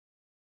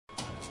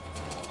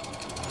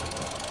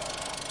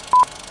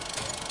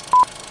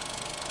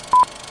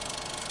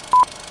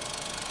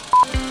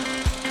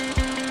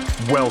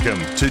Welcome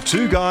to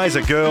Two Guys,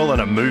 a Girl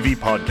and a Movie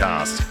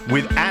podcast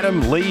with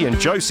Adam, Lee and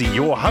Josie,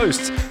 your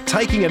hosts,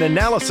 taking an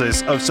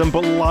analysis of some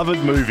beloved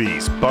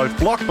movies, both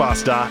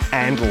blockbuster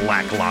and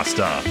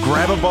lackluster.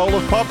 Grab a bowl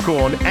of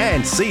popcorn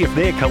and see if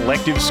their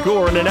collective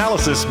score and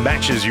analysis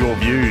matches your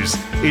views.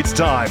 It's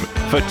time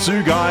for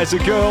Two Guys, a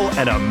Girl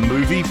and a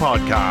Movie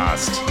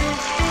podcast.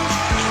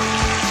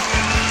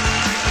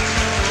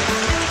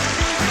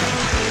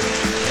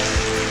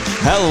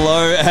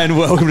 Hello and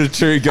welcome to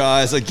Two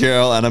Guys, a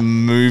Girl and a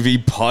Movie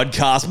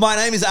podcast. My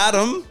name is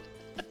Adam.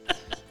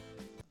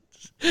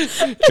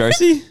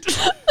 Josie?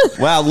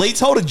 Wow, Lee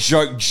told a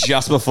joke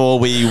just before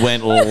we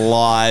went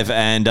live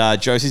and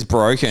Josie's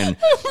broken.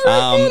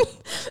 I'm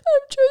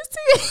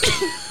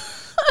Josie.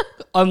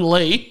 I'm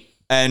Lee.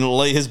 And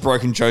Lee has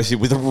broken Josie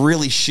with a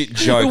really shit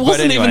joke. It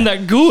wasn't even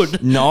that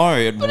good. No,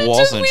 it But it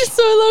wasn't. took me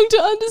so long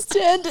to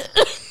understand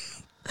it.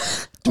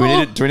 Do we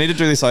need to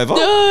do this over?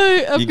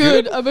 No, I'm You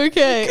good. good? I'm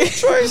okay.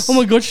 Oh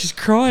my god, she's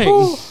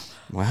crying.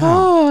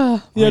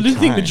 Wow. Yeah, I didn't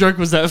think the Okay. joke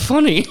was that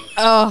funny.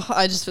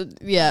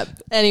 Yeah.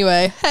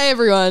 Anyway, hey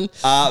everyone.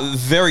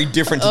 Very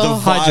different to the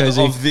Hi,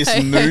 Josie. vibe of this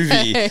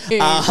movie.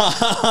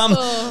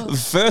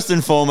 First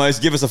and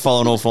foremost, give us a follow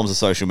on all forms of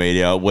social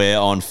media. We're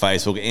on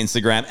Facebook,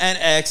 Instagram, and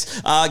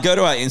X. Go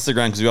to our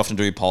Instagram because we often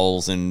do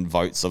polls and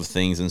votes of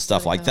things and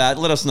stuff like that.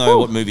 Let us know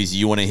what movies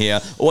you want to hear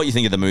or what you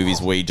think of the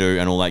movies we do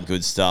and all that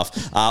good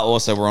stuff.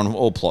 Also, we're on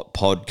all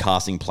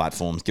podcasting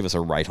platforms. Give us a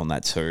rate on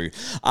that too.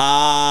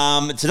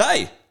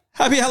 Today,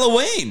 happy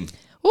Halloween.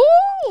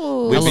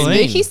 Ooh, We've been-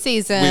 spooky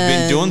season. We've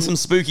been doing some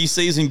spooky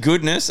season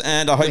goodness,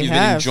 and I hope We you've been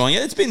have. enjoying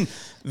it. It's been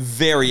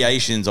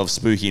variations of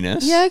spookiness.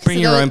 Yeah, 'cause Bring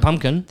your own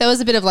pumpkin. There was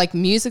a bit of like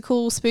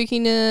musical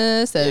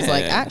spookiness. There was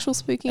like Yeah. actual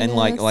spookiness. And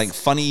like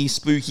funny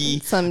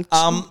spooky. some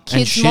and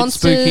kids shit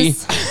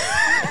monsters.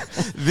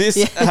 This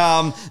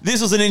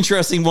this was an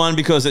interesting one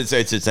because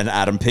it's an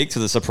Adam pick to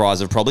the surprise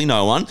of probably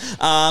no one.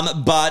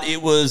 But it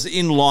was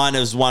in line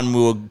as one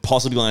we were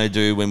possibly going to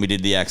do when we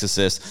did The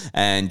Exorcist,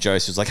 and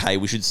Josie was like, "Hey,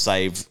 we should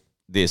save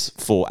this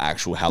for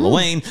actual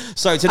Halloween."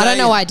 So today, I don't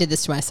know why I did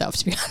this to myself,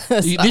 to be honest.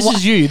 This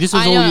is you. This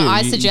was I all know. you. I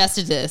You-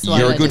 suggested this. Why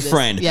You're did a I do good this?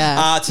 friend.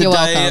 Yeah. You're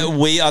Today welcome.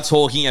 we are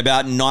talking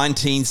about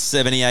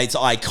 1978's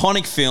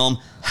iconic film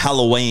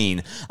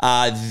Halloween.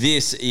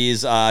 This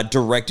is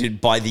directed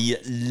by the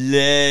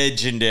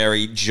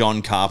legendary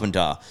John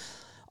Carpenter.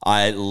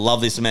 I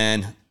love this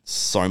man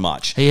so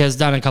much. He has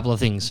done a couple of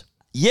things.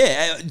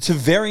 Yeah, to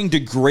varying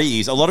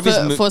degrees. A lot of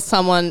his For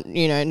someone,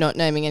 not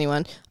naming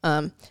anyone,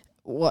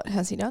 what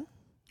has he done?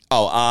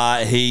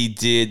 he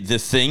did The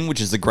Thing, which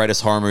is the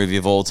greatest horror movie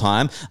of all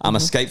time.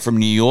 Escape from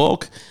New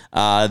York.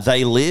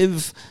 They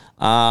Live.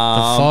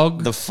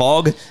 Fog. The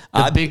Fog.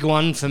 The big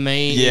one for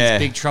me yeah. is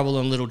Big Trouble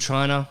in Little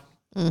China.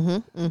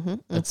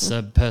 That's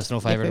a personal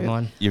favourite of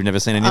mine. You've never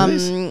seen any of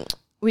these?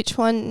 Which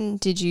one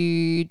did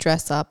you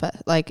dress up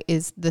at? Like,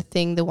 is The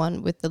Thing the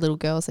one with the little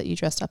girls that you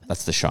dressed up at?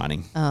 That's The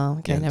Shining. Oh,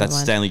 okay, Yeah, never that's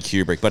mind. Stanley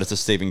Kubrick, but it's a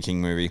Stephen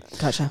King movie.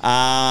 Gotcha.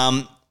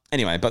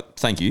 Anyway, but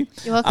thank you.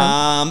 You're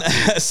welcome.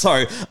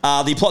 So,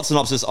 the plot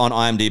synopsis on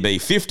IMDb.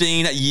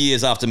 15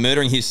 years after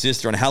murdering his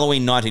sister on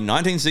Halloween night in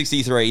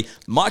 1963,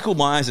 Michael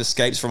Myers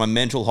escapes from a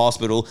mental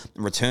hospital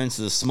and returns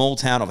to the small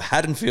town of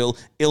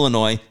Haddonfield,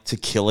 Illinois, to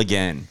kill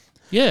again.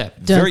 Yeah.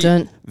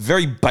 Dun.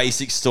 Very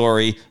basic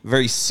story,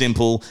 very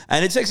simple.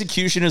 And its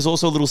execution is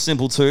also a little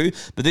simple too.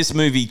 But this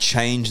movie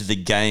changed the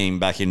game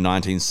back in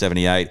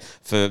 1978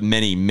 for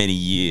many, many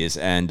years.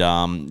 And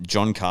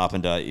John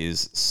Carpenter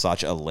is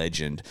such a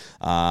legend.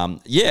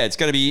 It's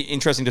going to be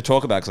interesting to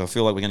talk about because I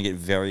feel like we're going to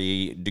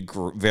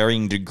get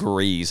varying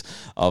degrees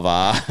of...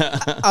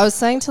 I was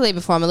saying to Lee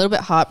before, I'm a little bit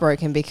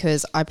heartbroken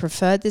because I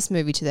preferred this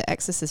movie to The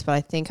Exorcist, but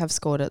I think I've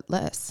scored it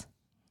less.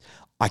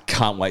 I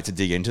can't wait to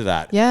dig into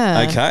that.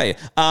 Yeah. Okay.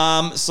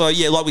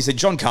 Like we said,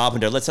 John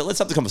Carpenter. Let's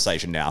have the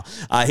conversation now.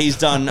 He's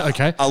done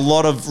Okay. a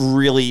lot of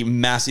really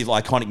massive,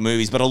 iconic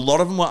movies, but a lot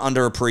of them were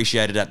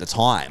underappreciated at the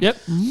time. Yep.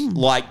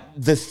 Like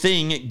The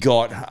Thing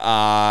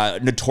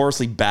got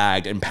notoriously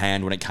bagged and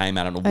panned when it came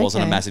out, and it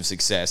wasn't a Okay. massive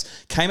success.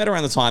 Came out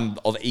around the time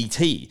of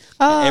E.T.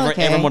 Oh,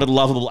 okay. Everyone wanted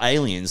lovable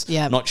aliens,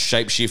 Yep. not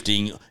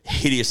shape-shifting,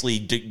 hideously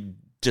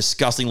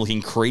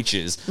disgusting-looking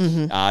creatures,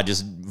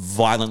 just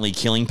violently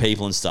killing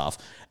people and stuff.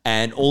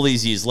 And all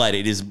these years later,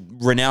 it is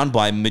renowned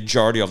by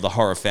majority of the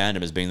horror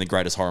fandom as being the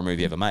greatest horror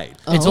movie ever made.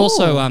 It's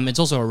also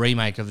a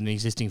remake of an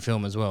existing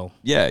film as well.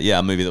 Yeah,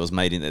 a movie that was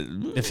made in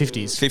The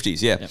 50s.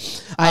 50s, yeah.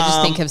 I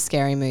just think of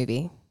Scary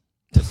Movie.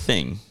 The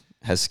Thing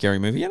has Scary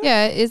Movie in it?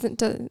 Yeah, is that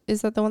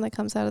the one that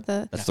comes out of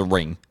the... That's The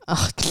Ring.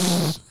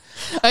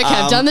 Okay,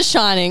 I've done The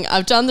Shining.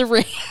 I've done The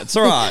Ring. It's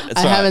all right. It's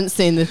I all right. haven't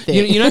seen The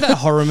Thing. You know that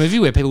horror movie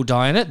where people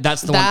die in it?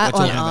 That's the That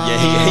one we're one, talking about.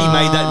 Yeah, he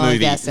made that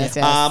movie. Yes.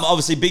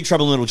 Obviously, Big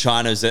Trouble in Little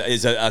China is he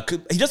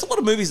does a lot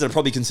of movies that are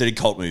probably considered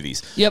cult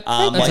movies. Yep,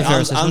 that's like a fair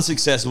assessment.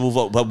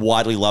 unsuccessful but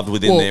widely loved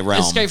within their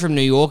realm. Escape from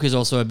New York is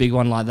also a big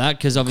one like that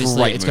because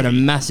obviously Great it's got a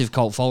movie. massive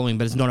cult following,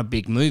 but it's not a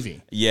big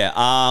movie. Yeah.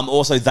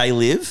 Also, They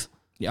Live.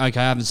 Yeah,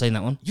 okay, I haven't seen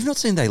that one. You've not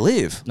seen They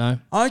Live? No.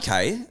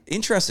 Okay,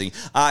 interesting.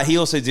 He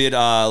also did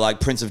like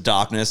Prince of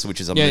Darkness,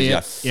 which is a movie I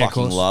of fucking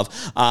course.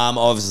 love.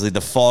 Obviously,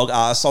 The Fog,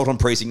 Assault on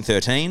Precinct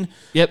 13.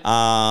 Yep.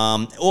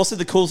 Also,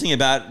 the cool thing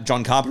about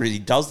John Carpenter is he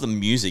does the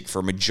music for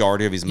a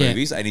majority of his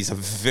movies, and he's a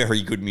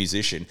very good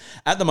musician.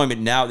 At the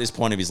moment now, at this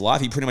point of his life,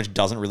 he pretty much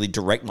doesn't really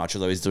direct much,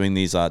 although he's doing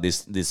these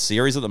this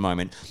series at the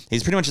moment.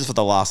 He's pretty much just for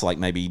the last like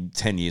maybe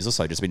 10 years or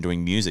so just been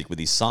doing music with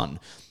his son.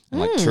 And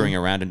like touring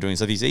around and doing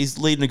stuff. He's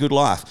leading a good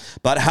life.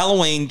 But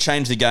Halloween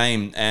changed the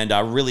game and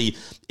really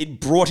it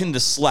brought in the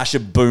slasher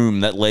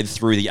boom that led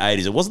through the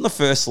 80s. It wasn't the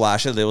first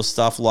slasher. There was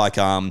stuff like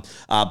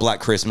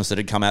Black Christmas that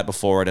had come out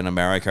before it in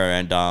America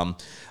and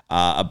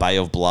A Bay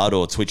of Blood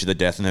or Twitch of the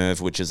Death Nerve,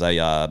 which is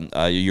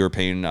a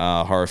European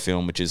horror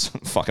film, which is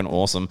fucking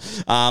awesome.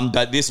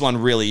 But this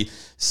one really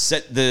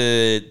set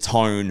the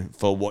tone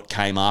for what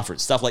came after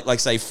it. Stuff like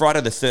say,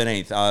 Friday the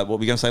 13th. What were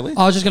we going to say, Lee?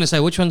 I was just going to say,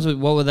 which ones,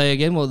 what were they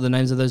again? What were the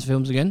names of those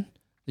films again?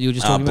 That you were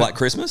just talking Black about?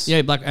 Christmas?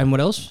 Yeah, Black, and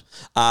what else?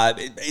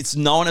 It's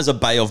known as A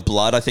Bay of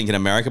Blood, I think, in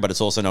America, but it's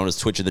also known as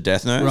Twitch of the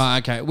Death Nerve. Right,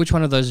 okay. Which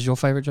one of those is your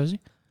favourite, Josie?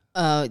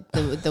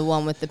 The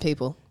one with the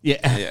people. Yeah.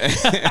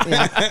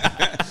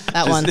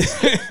 That one.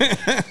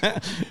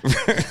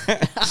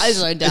 I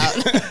zoned out.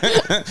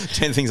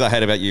 10 things I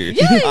hate about you.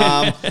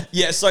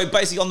 So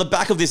basically on the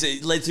back of this,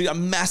 it led to a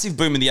massive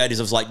boom in the 80s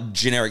of like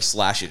generic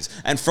slashers.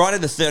 And Friday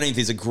the 13th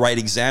is a great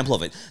example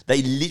of it.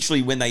 They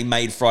literally, when they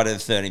made Friday the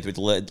 13th, which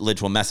led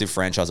to a massive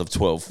franchise of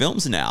 12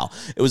 films now,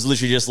 it was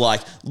literally just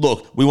like,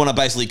 look, we want to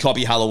basically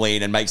copy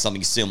Halloween and make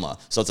something similar.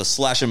 So it's a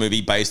slasher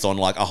movie based on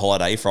like a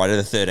holiday, Friday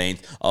the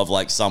 13th, of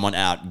like someone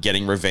out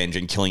getting revenge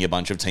and killing a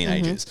bunch of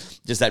teenagers.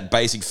 Just that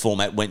basic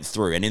format went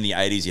through. And in the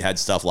 80s, you had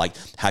stuff like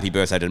Happy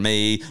Birthday to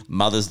Me,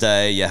 Mother's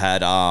Day. You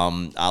had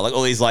like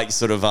all these like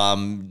sort of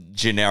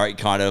generic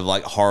kind of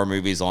like horror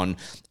movies on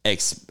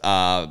X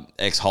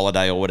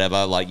holiday or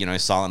whatever, like, you know,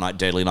 Silent Night,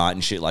 Deadly Night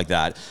and shit like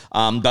that.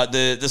 But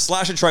the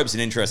slasher trope's an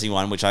interesting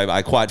one, which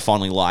I quite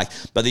fondly like.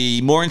 But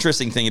the more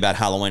interesting thing about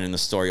Halloween and the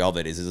story of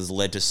it is it has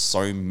led to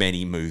so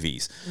many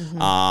movies.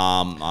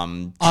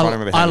 I'm trying to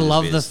remember how I many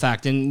love this the is.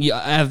 fact, and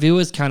our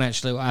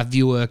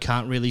viewer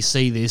can't really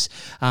see this,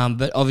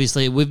 but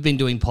obviously we've been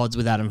doing pods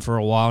with Adam for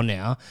a while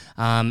now,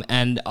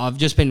 and I've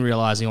just been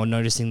realizing or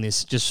noticing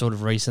this just sort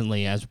of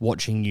recently as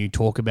watching you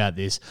talk about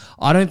this.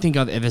 I don't think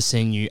I've ever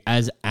seen you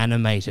as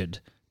animated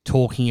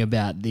talking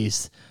about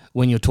this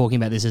when you're talking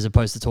about this as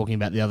opposed to talking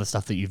about the other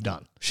stuff that you've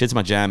done. Shit's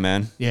my jam,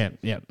 man. Yeah.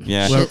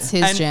 It's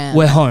his jam.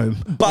 We're home.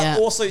 But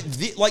also,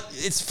 like,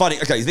 it's funny.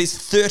 Okay, there's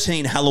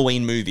 13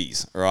 Halloween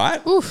movies,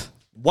 right? Oof.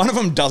 One of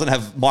them doesn't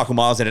have Michael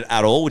Myers in it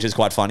at all, which is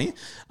quite funny.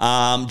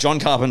 John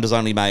Carpenter's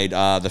only made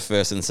the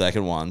first and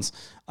second ones.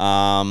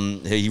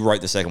 He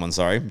wrote the second one,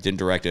 sorry. Didn't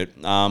direct it.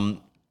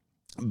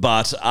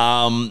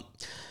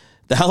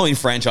 The Halloween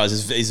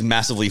franchise is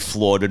massively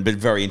flawed and been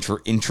very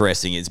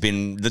interesting. It's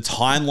been, the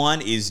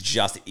timeline is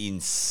just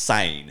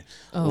insane.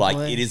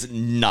 Boy. It is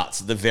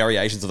nuts, the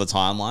variations of the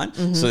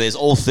timeline. So there's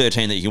all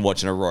 13 that you can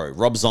watch in a row.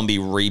 Rob Zombie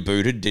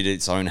rebooted, did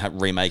its own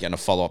remake and a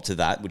follow-up to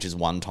that, which is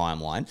one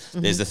timeline.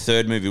 There's the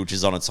third movie, which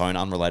is on its own,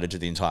 unrelated to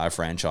the entire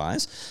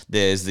franchise.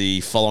 There's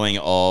the following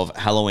of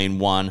Halloween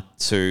 1,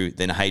 2,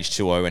 then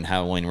H2O and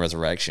Halloween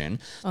Resurrection.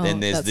 Then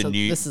there's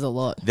This is a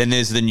lot. Then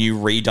there's the new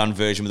redone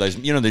version with those,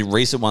 you know, the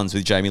recent ones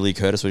with Jamie Lee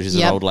Curtis, which is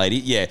an old lady.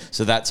 Yeah.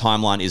 So that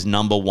timeline is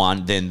number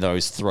 1, then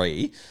those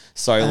 3.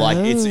 So like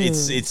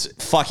it's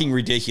fucking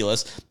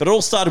ridiculous. But it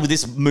all started with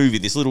this movie,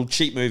 this little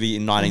cheap movie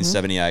in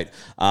 1978.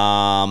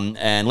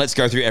 And let's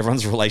go through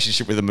everyone's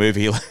relationship with the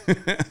movie.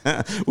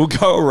 We'll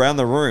go around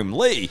the room.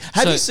 Lee,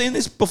 have you seen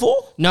this before?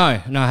 No, I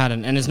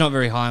hadn't, and it's not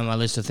very high on my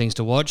list of things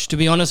to watch. To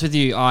be honest with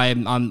you,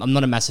 I'm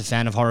not a massive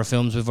fan of horror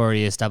films. We've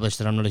already established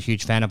that I'm not a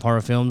huge fan of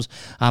horror films.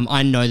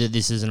 I know that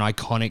this is an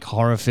iconic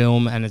horror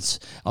film, and it's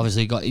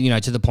obviously got, you know,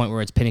 to the point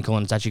where it's pinnacle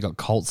and it's actually got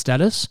cult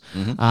status.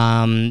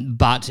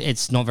 But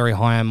it's not very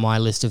high on my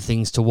list of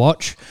things to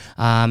watch.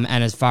 And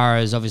as far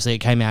as, obviously, it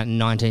came out in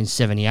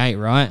 1978,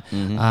 right?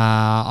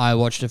 I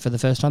watched it for the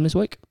first time this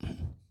week.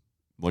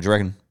 What do you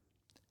reckon?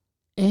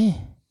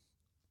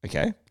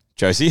 Okay.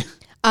 Josie?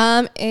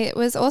 It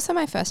was also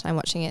my first time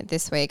watching it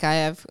this week.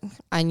 I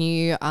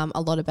knew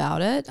a lot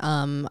about it.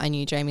 I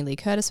knew Jamie Lee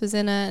Curtis was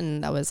in it,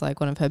 and that was like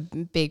one of her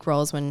big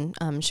roles when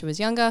she was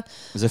younger.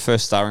 It was her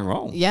first starring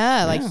role.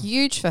 Yeah, like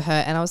huge for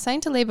her. And I was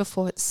saying to Lee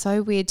before, it's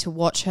so weird to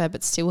watch her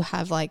but still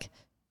have like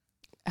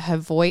her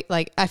voice.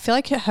 Like, I feel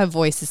like her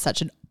voice is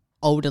such an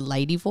older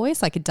lady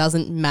voice. Like, it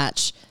doesn't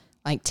match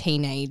like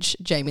teenage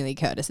Jamie Lee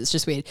Curtis. It's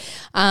just weird.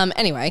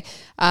 Anyway,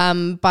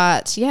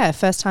 but yeah,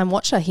 first time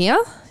watcher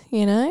here,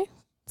 you know.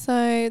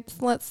 So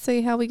let's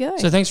see how we go.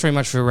 So thanks very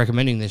much for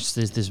recommending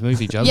this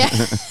movie, Joe. Yeah,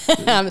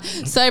 I'm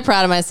so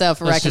proud of myself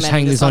for Let's just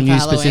recommending hang this one on for you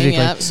Halloween. specifically.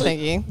 Yep,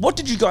 thank you. What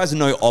did you guys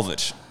know of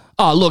it?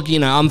 Oh, look,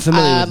 I'm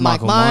familiar with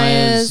Mike Michael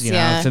Myers.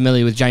 yeah. I'm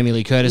familiar with Jamie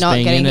Lee Curtis Not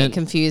being getting in it it.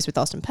 confused with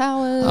Austin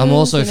Powers. I'm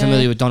also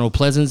familiar with Donald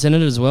Pleasance in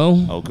it as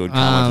well. Oh, good.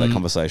 Can't wait for that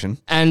conversation.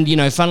 And,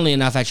 funnily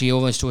enough, actually,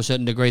 almost to a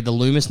certain degree, the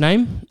Loomis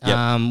name,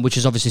 which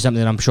is obviously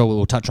something that I'm sure we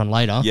will touch on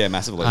later. Yeah,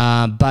 massively.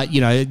 But,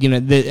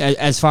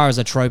 as far as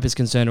a trope is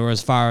concerned, or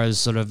as far as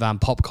sort of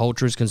pop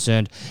culture is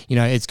concerned,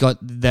 it's got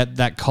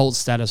that cult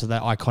status or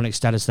that iconic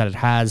status that it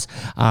has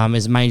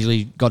is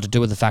mainly got to do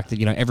with the fact that,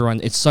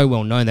 everyone, it's so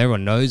well known,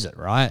 everyone knows it,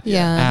 right?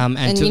 Yeah.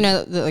 And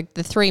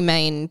the three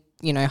main,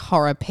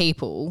 horror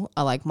people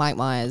are like Mike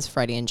Myers,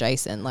 Freddy, and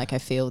Jason. Like, I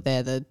feel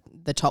they're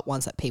the top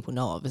ones that people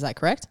know of. Is that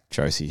correct?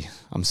 Josie,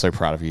 I'm so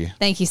proud of you.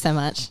 Thank you so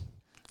much.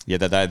 Yeah,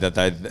 that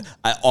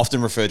I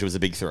often refer to as the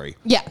big three.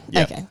 Yeah.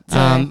 Yeah. Okay. So,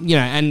 And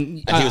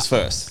he was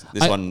first.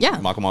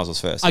 Michael Myers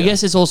was first. I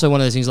guess it's also one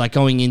of those things like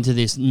going into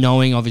this,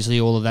 knowing obviously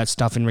all of that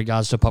stuff in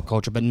regards to pop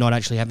culture, but not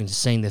actually having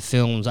seen the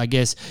films. I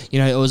guess,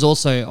 it was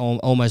also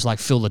almost like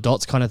fill the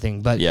dots kind of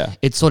thing, but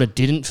it sort of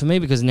didn't for me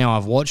because now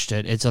I've watched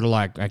it. It's sort of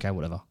like, okay,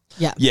 whatever.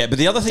 Yeah. Yeah, but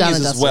the other thing Done is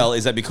and as dusted. well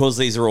is that because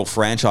these are all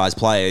franchise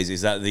players,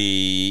 is that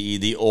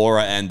the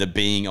aura and the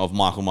being of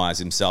Michael Myers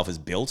himself is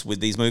built with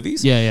these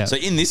movies. Yeah. So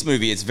in this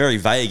movie, it's very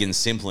vague and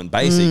simple and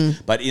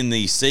basic, but in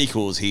the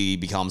sequels, he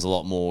becomes a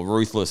lot more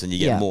ruthless and you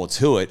get more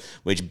to it,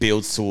 which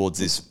builds towards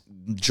this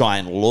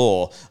giant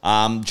lore.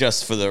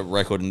 Just for the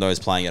record and those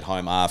playing at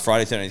home,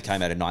 Friday the 13th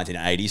came out in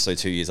 1980, so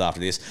 2 years after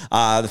this.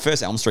 The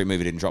first Elm Street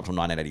movie didn't drop till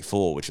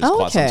 1984, which was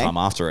quite some time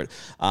after it.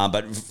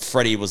 But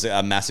Freddy was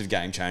a massive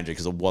game changer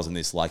because it wasn't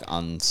this like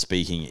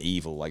unspeaking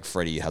evil. Like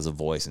Freddy has a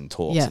voice and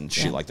talks and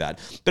shit like that.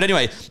 But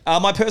anyway,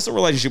 my personal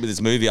relationship with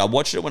this movie, I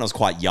watched it when I was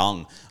quite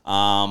young.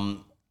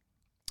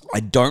 I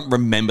don't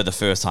remember the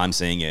first time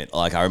seeing it.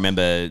 Like, I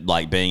remember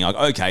like being like,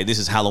 okay, this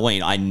is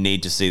Halloween. I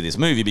need to see this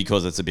movie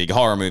because it's a big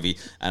horror movie,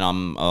 and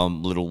I'm a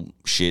little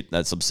shit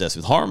that's obsessed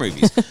with horror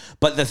movies.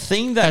 But the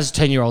thing that As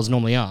 10-year-olds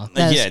normally are.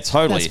 yeah,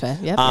 totally. That's fair.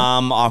 Yep,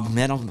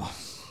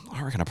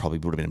 I reckon I probably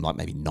would have been like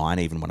maybe 9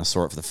 even when I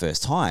saw it for the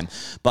first time.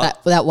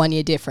 But that 1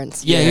 year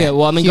difference. Yeah.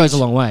 Well, I mean, it goes a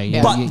long way.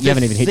 Yeah. but you the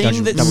haven't even hit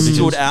thing that double digits.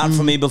 stood out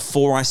for me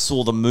before I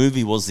saw the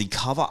movie was the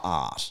cover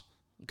art.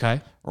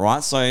 Okay.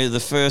 Right, so the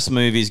first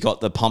movie's got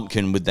the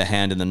pumpkin with the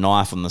hand and the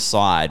knife on the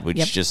side,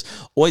 which just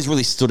always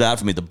really stood out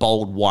for me, the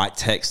bold white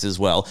text as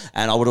well.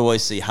 And I would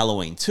always see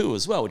Halloween 2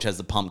 as well, which has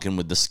the pumpkin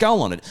with the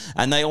skull on it.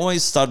 And they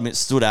always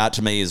stood out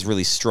to me as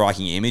really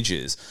striking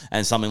images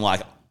and something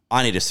like,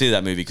 I need to see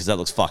that movie because that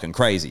looks fucking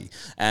crazy.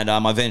 And I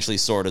eventually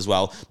saw it as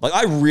well. Like,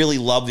 I really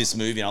love this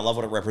movie and I love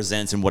what it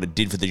represents and what it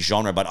did for the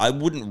genre, but I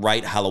wouldn't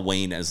rate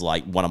Halloween as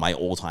like one of my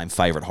all-time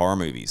favorite horror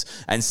movies.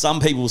 And some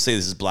people will see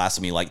this as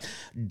blasphemy. Like,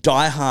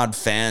 diehard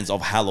fans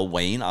of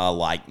Halloween are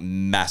like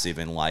massive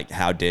and like,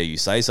 how dare you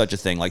say such a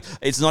thing? Like,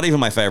 it's not even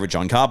my favorite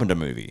John Carpenter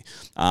movie.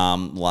 I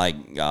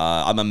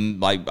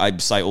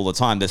say all the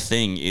time, The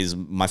Thing is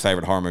my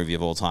favorite horror movie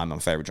of all time. My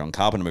favorite John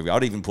Carpenter movie.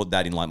 I'd even put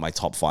that in like my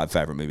top 5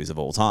 favorite movies of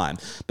all time.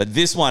 But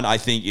this one, I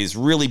think, is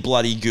really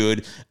bloody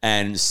good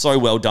and so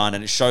well done,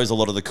 and it shows a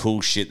lot of the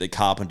cool shit that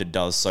Carpenter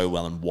does so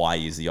well and why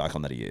he is the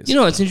icon that he is.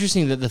 It's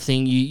interesting that The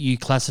Thing, you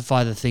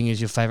classify The Thing as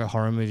your favourite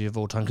horror movie of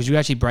all time because you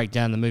actually break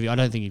down the movie. I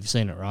don't think you've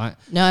seen it, right?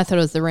 No, I thought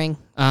it was The Ring.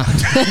 But,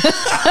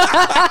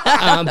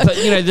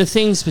 The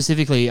Thing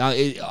specifically,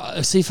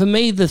 see, for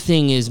me, The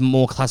Thing is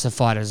more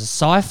classified as a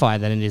sci-fi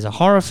than it is a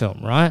horror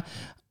film, right?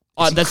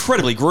 It's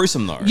incredibly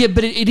gruesome, though. Yeah,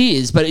 but it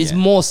is. But it's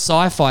more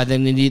sci-fi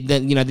than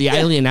the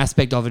alien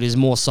aspect of it is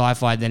more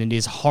sci-fi than it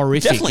is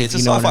horrific. Definitely, it's a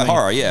sci-fi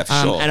horror, yeah, for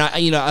sure. And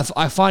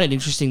I find it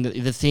interesting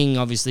that The Thing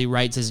obviously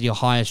rates as your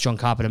highest John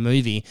Carpenter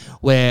movie,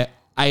 where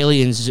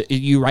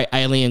you rate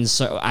Alien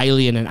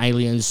and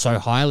Aliens so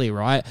highly,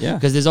 right? Yeah.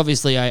 Because there's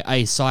obviously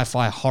a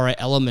sci-fi horror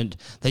element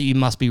that you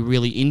must be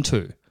really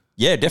into.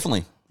 Yeah,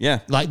 definitely. Yeah.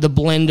 Like the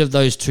blend of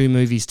those two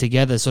movies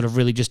together sort of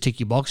really just tick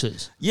your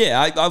boxes.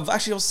 Yeah, I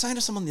was saying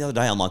to someone the other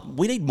day, I'm like,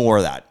 we need more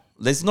of that.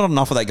 There's not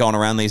enough of that going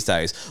around these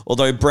days.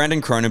 Although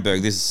Brandon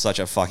Cronenberg, this is such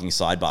a fucking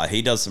sidebar,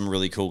 he does some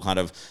really cool kind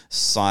of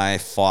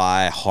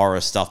sci-fi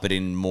horror stuff, but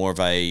in more of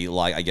a,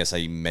 like, I guess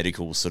a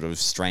medical sort of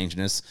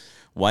strangeness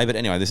way. But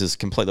anyway, this is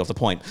completely off the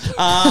point.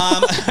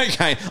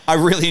 Okay, I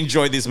really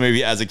enjoyed this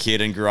movie as a kid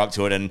and grew up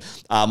to it. And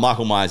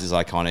Michael Myers is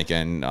iconic,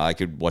 and I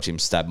could watch him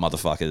stab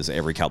motherfuckers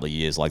every couple of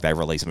years like they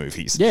release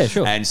movies. Yeah,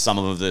 sure. And some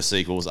of the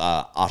sequels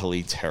are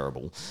utterly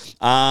terrible.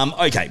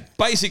 Okay,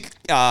 basic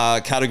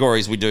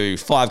categories. We do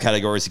 5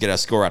 categories to get our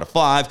score out of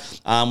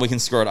 5. We can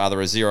score it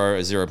either a 0, a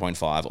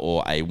 0.5,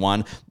 or a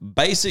 1.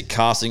 Basic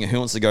casting. Who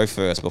wants to go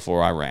first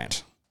before I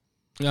rant?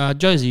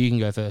 Josie, you can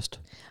go first.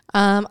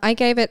 I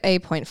gave it a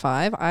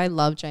 0.5. I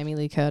love Jamie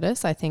Lee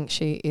Curtis. I think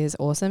she is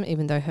awesome,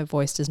 even though her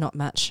voice does not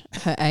match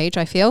her age,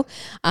 I feel.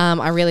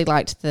 I really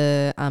liked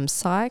the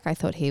Psych. I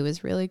thought he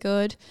was really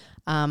good.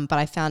 But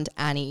I found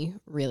Annie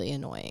really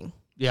annoying.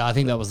 Yeah, I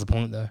think that was the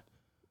point, though.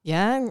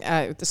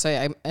 Yeah?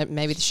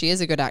 Maybe she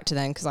is a good actor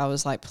then, because I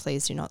was like,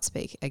 please do not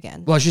speak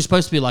again. Well, she's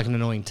supposed to be like an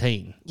annoying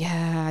teen.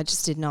 Yeah, I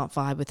just did not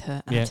vibe with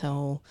her at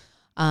all.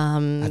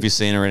 Have you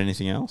seen her in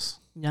anything else?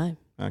 No.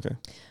 Okay.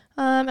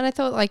 And I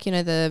thought, like,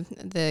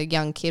 the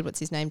young kid, what's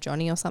his name,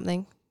 Johnny or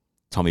something?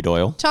 Tommy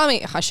Doyle.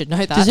 Tommy, I should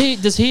know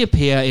that. Does he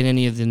appear in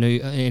any of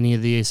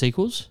the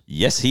sequels?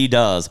 Yes, he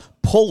does.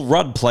 Paul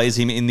Rudd plays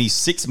him in the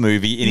 6th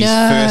movie in his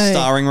first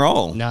starring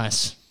role.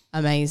 Nice.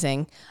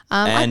 Amazing.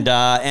 And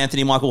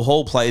Anthony Michael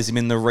Hall plays him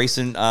in the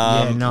recent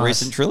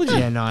recent trilogy.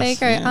 Yeah, nice.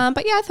 There you go. Yeah.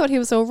 But yeah, I thought he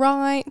was all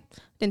right.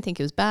 Didn't think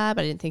he was bad,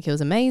 but I didn't think he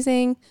was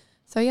amazing.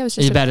 So yeah, it was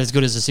just He's about as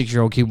good as a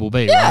 6-year-old kid will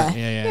be, yeah, right?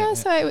 yeah.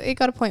 So it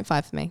got a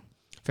 0.5 for me.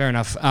 Fair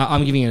enough.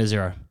 I'm giving it a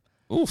 0.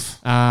 Oof.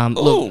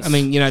 Look, I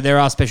mean, there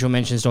are special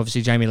mentions to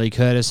obviously Jamie Lee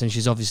Curtis, and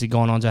she's obviously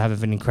gone on to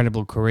have an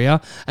incredible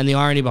career. And the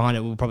irony behind it,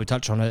 we'll probably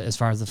touch on it as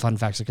far as the fun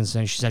facts are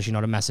concerned. She's actually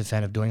not a massive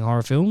fan of doing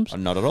horror films.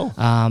 Not at all.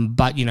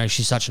 But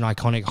she's such an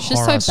iconic She's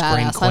horror so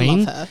scream badass.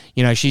 queen. I love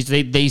her. She's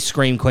the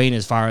scream queen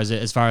as far as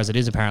it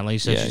is apparently.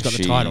 So Yeah, she's got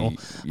the title.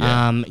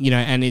 yeah.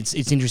 And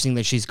it's interesting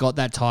that she's got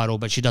that title,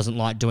 but she doesn't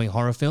like doing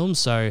horror films.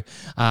 So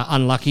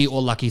unlucky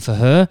or lucky for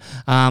her.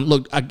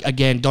 Look,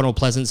 again, Donald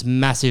Pleasance,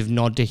 massive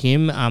nod to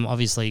him.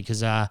 Obviously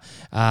because he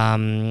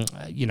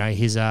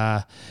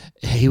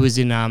was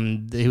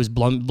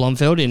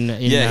Blomfeld in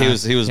he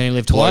was Only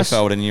Live Twice.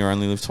 Blofeld and You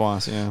Only Live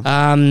Twice.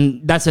 Yeah.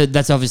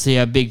 That's obviously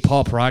a big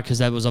pop, right? Because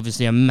that was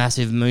obviously a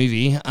massive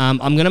movie. I'm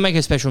going to make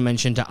a special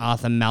mention to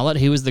Arthur Mallet.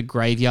 He was the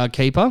graveyard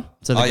keeper,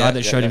 so the guy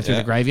that showed him through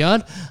the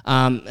graveyard.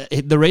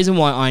 The reason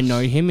why I know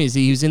him is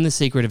he was in The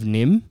Secret of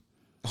Nim.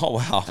 Oh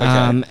wow! Okay.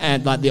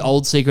 And like the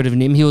old Secret of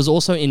Nim, he was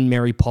also in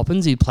Mary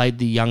Poppins. He played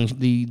the young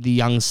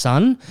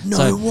son.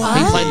 No way.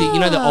 He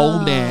played the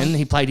old man.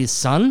 He played his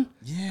son.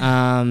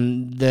 Yeah.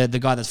 The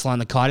guy that's flying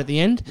the kite at the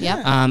end.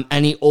 Yeah.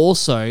 And he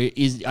also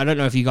is. I don't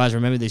know if you guys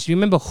remember this. Do you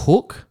remember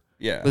Hook?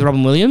 Yeah. With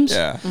Robin Williams.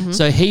 Yeah. Mm-hmm.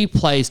 So he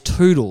plays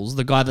Toodles,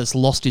 the guy that's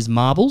lost his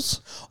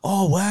marbles.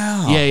 Oh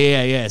wow!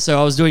 Yeah.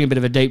 So I was doing a bit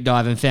of a deep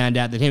dive and found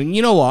out that him.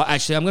 You know what?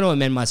 Actually, I'm going to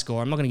amend my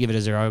score. I'm not going to give it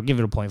a 0. I'll give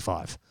it a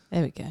 0.5.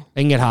 There we go. I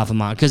can get half a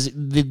mark because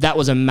that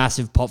was a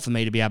massive pop for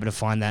me to be able to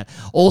find that.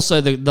 Also,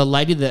 the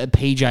lady that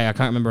PJ, I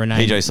can't remember her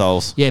name. PJ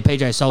Souls. Yeah,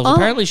 PJ Souls. Oh.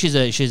 Apparently, she's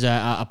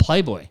a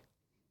Playboy.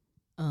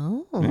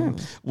 Oh. Yeah.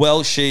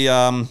 Well, she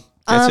gets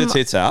her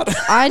tits out.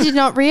 I did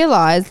not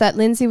realise that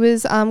Lindsay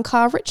was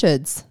Carl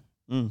Richards.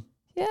 Mm.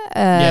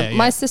 Yeah.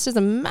 My sister's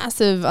a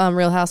massive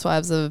Real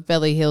Housewives of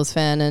Beverly Hills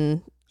fan,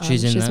 and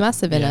She's in that.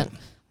 massive in Yeah. it.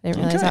 I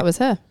didn't realise that was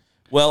her.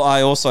 Well,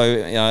 I also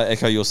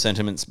echo your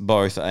sentiments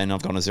both, and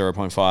I've gone a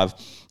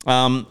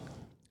 0.5.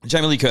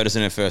 Jamie Lee Curtis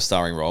in her first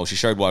starring role, she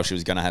showed why she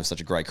was going to have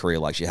such a great career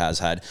like she has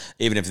had,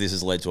 even if this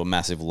has led to a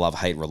massive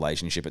love-hate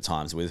relationship at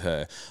times with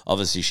her.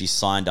 Obviously, she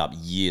signed up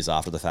years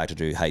after the fact to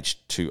do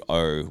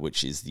H2O,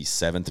 which is the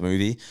 7th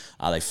movie.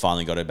 They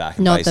finally got her back.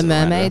 And Not based the it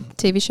around Mermaid her.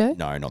 TV show?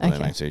 No, not the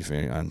Mermaid TV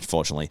show,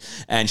 unfortunately.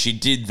 And she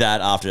did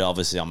that after,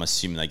 obviously, I'm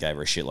assuming they gave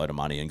her a shitload of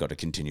money and got to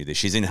continue this.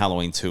 She's in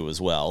Halloween 2 as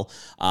well.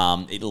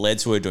 It led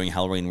to her doing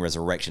Halloween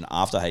Resurrection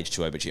after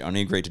H2O, but she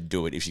only agreed to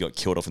do it if she got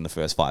killed off in the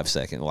first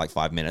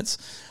 5 minutes,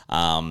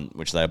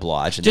 which they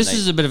obliged. And Just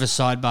as a bit of a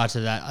sidebar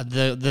to that,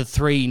 the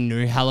 3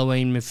 new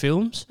Halloween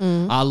films,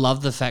 I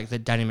love the fact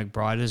that Danny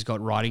McBride has got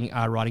writing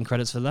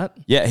credits for that.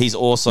 Yeah, he's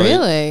also...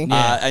 Really?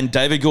 And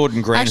David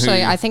Gordon Green,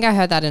 Actually, I think I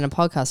heard that in a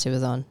podcast he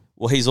was on.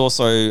 well, he's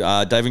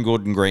also... David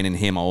Gordon Green and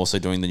him are also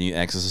doing the new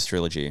Exorcist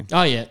trilogy.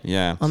 Oh, yeah.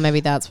 Yeah. Or maybe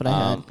that's what I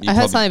heard. You I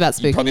heard probably- something about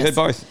spookiness. You probably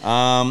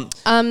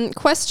heard both.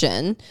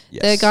 Question.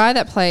 Yes. The guy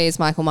that plays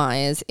Michael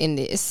Myers in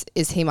this,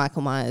 is he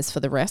Michael Myers for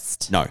the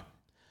rest? No.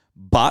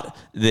 But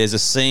there's a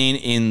scene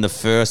in the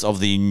first of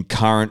the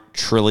current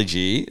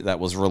trilogy that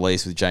was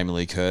released with Jamie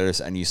Lee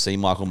Curtis, and you see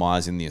Michael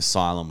Myers in the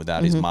asylum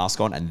without his mask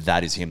on, and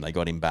that is him. They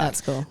got him back.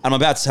 That's cool. And I'm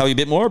about to tell you a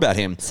bit more about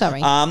him.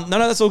 Sorry. No,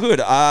 that's all good.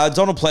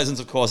 Donald Pleasance,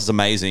 of course, is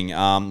amazing.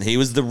 He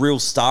was the real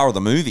star of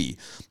the movie.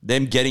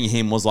 Them getting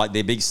him was like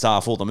their big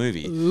star for the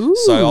movie. Ooh.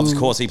 So, of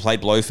course, he played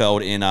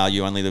Blofeld in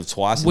You Only Live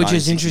Twice in Which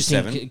is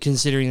 1967. interesting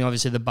considering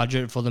obviously the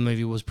budget for the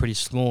movie was pretty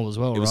small as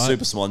well, It was right?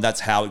 super small, and that's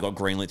how it got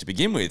greenlit to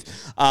begin with.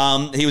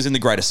 He was in The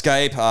Great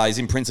Escape. He's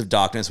in Prince of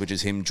Darkness, which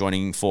is him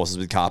joining forces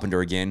with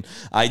Carpenter again.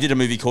 He did a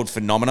movie called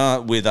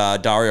Phenomena with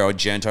Dario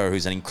Argento,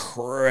 who's an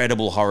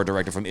incredible horror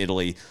director from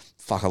Italy.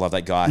 Fuck, I love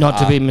that guy. Not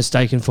to be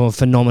mistaken for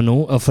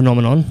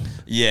Phenomenon.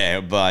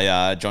 Yeah,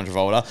 by John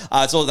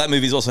Travolta. That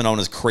movie is also known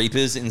as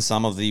Creepers in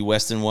some of the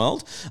Western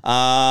world.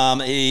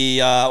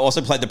 He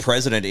also played the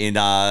president in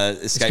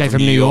Escape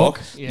from New York.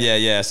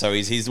 Yeah. So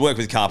he's worked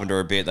with Carpenter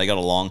a bit. They got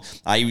along.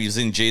 He was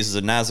in Jesus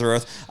of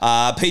Nazareth.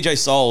 PJ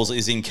Souls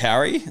is in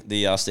Carrie,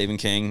 the Stephen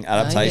King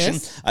adaptation.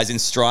 Yes. He's in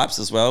Stripes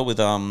as well with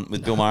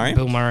Bill Murray.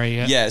 Bill Murray,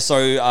 yeah. Yeah, so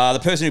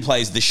the person who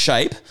plays The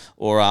Shape,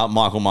 or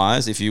Michael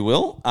Myers, if you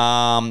will,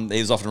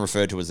 he's often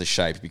referred to as The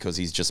Shape because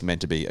he's just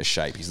meant to be a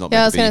shape. He's not Yeah,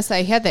 I meant was to be... going to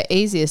say, he had the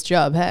easiest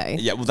job, hey?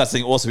 Yeah, well, that's the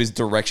thing. Also, his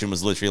direction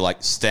was literally like,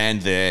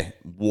 stand there,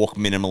 walk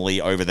minimally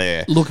over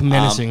there. Look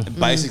menacing.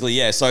 Basically,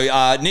 yeah. So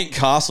Nick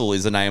Castle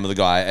is the name of the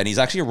guy, and he's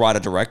actually a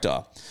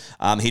writer-director.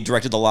 He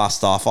directed The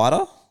Last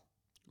Starfighter.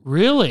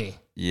 Really?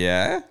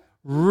 Yeah.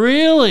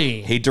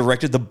 Really? He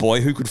directed The Boy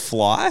Who Could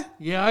Fly.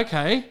 Yeah,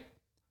 okay.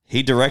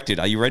 He directed...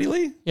 Are you ready,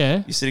 Lee?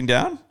 Yeah. You sitting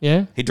down?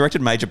 Yeah. He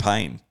directed Major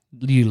Payne.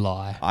 You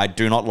lie. I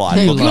do not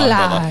lie. You Look it up,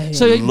 lie. brother.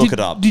 So Look it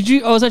up. Did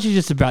you? I was actually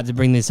just about to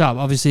bring this up.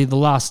 Obviously, The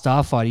Last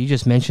Starfighter. You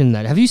just mentioned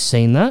that. Have you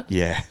seen that?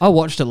 Yeah. I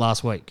watched it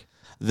last week.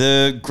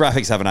 The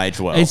graphics haven't aged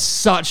well. It's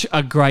such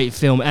a great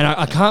film, and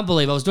I can't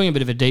believe I was doing a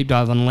bit of a deep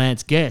dive on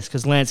Lance Guest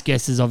because Lance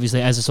Guest is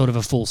obviously as a sort of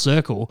a full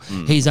circle.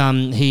 He's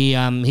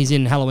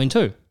in Halloween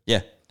 2.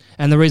 Yeah.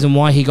 And the reason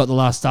why he got the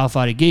Last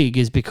Starfighter gig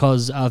is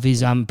because of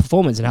his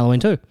performance in Halloween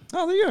 2.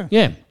 Oh, there you go.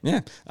 Yeah.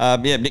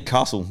 Yeah. Nick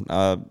Castle.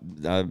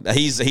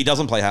 He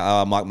doesn't play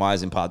Mike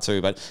Myers in part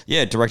 2, but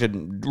yeah,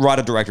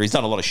 writer-director. He's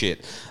done a lot of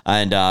shit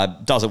and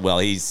does it well.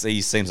 He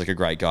seems like a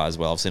great guy as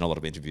well. I've seen a lot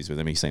of interviews with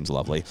him. He seems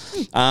lovely.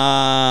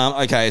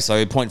 Okay,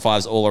 so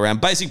 0.5s all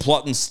around. Basic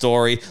plot and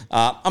story.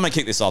 I'm going to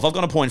kick this off. I've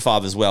got a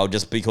 0.5 as well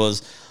just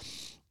because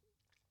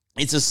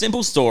it's a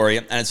simple story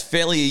and it's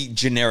fairly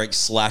generic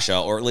slasher,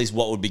 or at least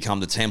what would become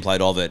the template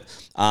of it.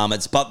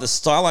 But the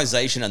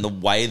stylization and the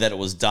way that it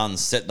was done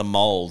set the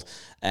mold,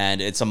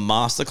 and it's a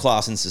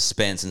masterclass in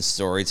suspense and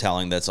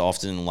storytelling that's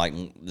often like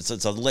it's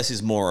a less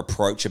is more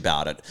approach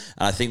about it.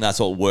 And I think that's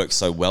what works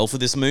so well for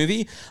this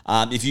movie.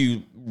 If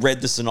you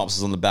read the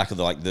synopsis on the back of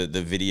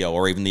the video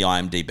or even the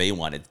IMDb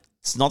one,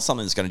 it's not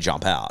something that's going to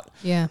jump out.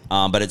 Yeah.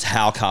 But it's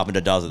how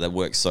Carpenter does it that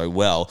works so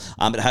well.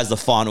 It has the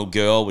final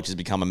girl, which has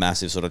become a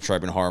massive sort of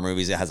trope in horror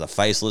movies. It has a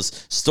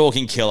faceless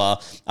stalking killer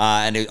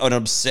and an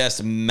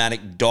obsessed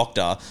manic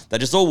doctor that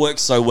just all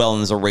works so well,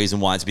 and there's a reason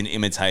why it's been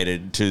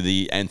imitated to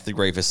the nth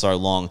degree for so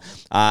long.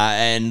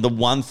 And the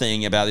one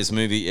thing about this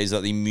movie is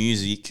that the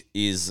music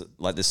is,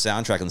 like the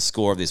soundtrack and the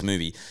score of this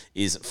movie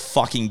is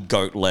fucking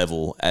GOAT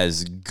level,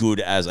 as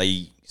good as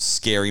a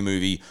scary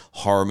movie,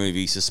 horror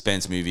movie,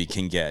 suspense movie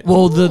can get.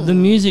 Well, the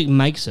music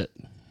makes it.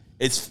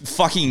 It's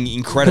fucking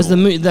incredible. Because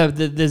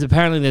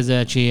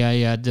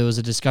there was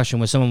a discussion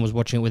where someone was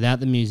watching it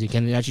without the music,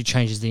 and it actually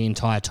changes the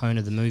entire tone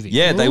of the movie.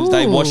 Yeah,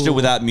 they watched it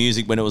without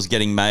music when it was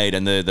getting made,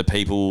 and the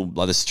people,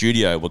 like the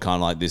studio, were kind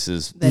of like, this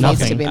is There nothing.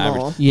 needs to be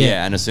average. more.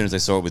 Yeah, and as soon as they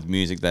saw it with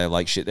music, they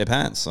like shit their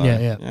pants. So,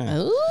 Yeah.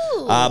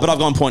 Ooh. But I've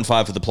gone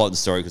 0.5 for the plot and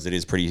story because it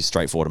is pretty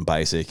straightforward and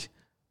basic.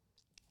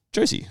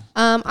 Josie.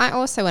 I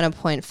also went a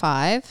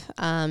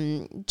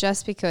 0.5,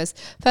 just because,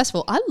 first of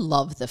all, I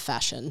love the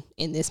fashion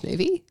in this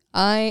movie.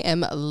 I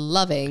am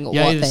loving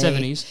Yeah, what the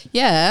they... 70s.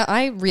 Yeah,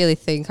 I really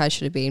think I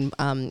should have been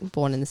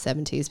born in the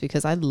 70s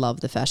because I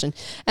love the fashion.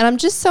 And I'm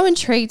just so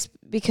intrigued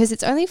because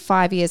it's only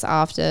 5 years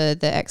after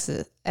The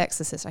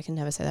Exorcist. I can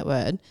never say that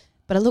word.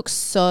 But it looks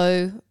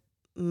so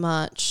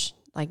much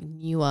like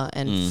newer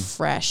and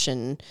fresh,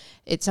 and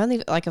it's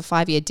only like a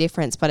 5 year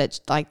difference, but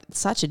it's like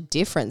such a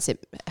difference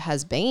it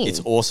has been. It's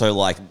also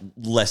like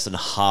less than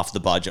half the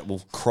budget.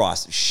 Well,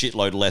 Christ,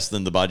 shitload less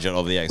than the budget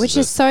of The Exorcist.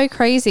 Which is so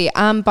crazy.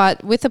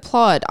 But with the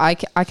plot, I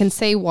can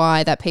see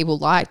why that people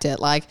liked it.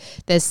 Like,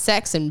 there's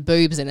sex and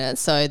boobs in it,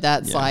 so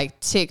that's like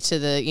tick to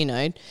the,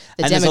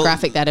 the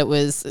demographic that it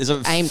was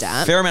aimed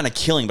at. Fair amount of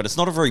killing, but it's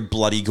not a very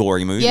bloody,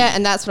 gory movie. Yeah,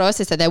 and that's what I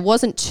also said. There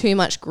wasn't too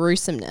much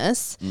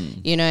gruesomeness.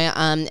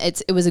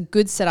 It was a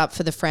good setup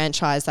for the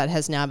franchise that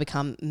has now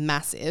become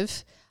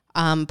massive.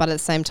 But at the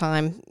same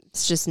time,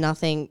 it's just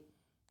nothing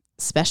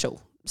special.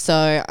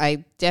 So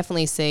I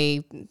definitely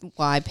see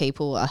why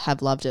people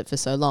have loved it for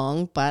so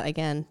long, but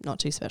again, not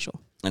too special.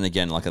 And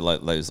again, like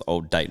those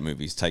old date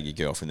movies, take your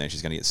girlfriend there,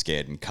 she's going to get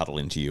scared and cuddle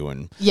into you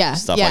and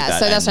stuff like that.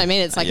 So that's what I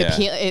mean. It's like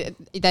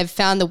they've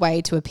found the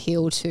way to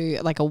appeal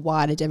to like a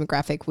wider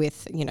demographic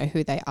with,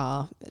 who they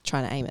are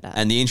trying to aim it at.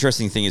 And the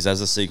interesting thing is, as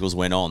the sequels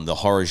went on, the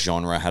horror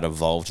genre had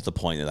evolved to the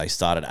point that they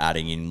started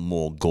adding in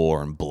more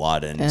gore and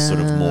blood and sort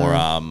of more,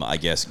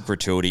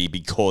 gratuity,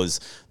 because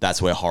that's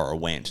where horror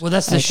went. Well,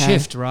 that's the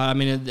shift, right? I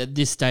mean, at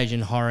this stage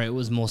in horror, it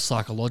was more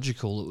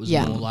psychological. It was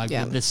more like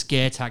the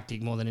scare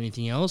tactic more than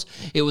anything else.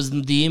 It was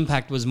the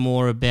impact was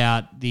more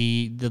about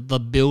the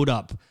build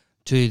up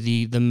to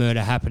the murder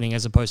happening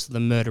as opposed to the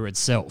murder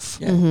itself.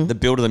 Yeah. Mm-hmm. The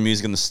build of the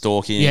music and the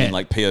stalking and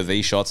like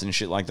POV shots and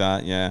shit like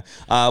that. Yeah.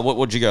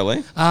 What'd you go,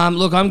 Lee?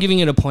 Look, I'm giving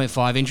it a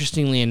 0.5.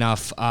 Interestingly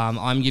enough,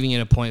 I'm giving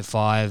it a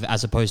 0.5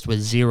 as opposed to a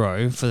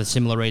 0 for the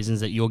similar reasons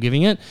that you're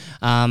giving it.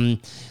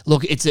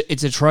 Look, it's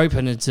a trope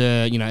and it's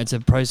a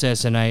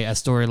process and a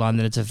storyline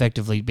that it's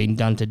effectively been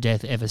done to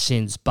death ever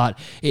since. But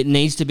it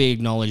needs to be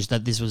acknowledged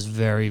that this was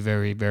very,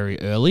 very, very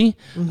early.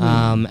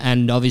 Mm-hmm.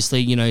 And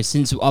obviously,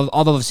 since I've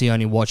obviously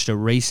only watched it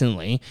recently,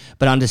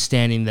 but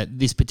understanding that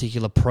this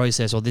particular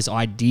process or this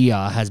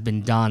idea has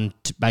been done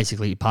to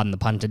basically, pardon the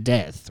pun, to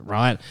death,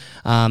 right?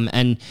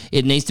 And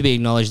it needs to be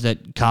acknowledged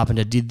that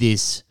Carpenter did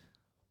this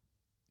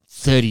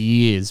 30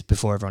 years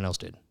before everyone else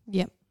did.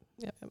 Yep.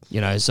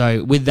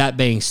 So with that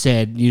being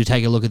said, you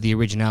take a look at the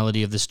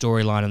originality of the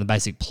storyline and the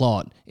basic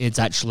plot, it's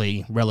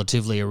actually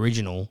relatively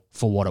original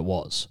for what it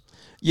was.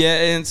 Yeah,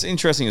 and it's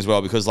interesting as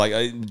well because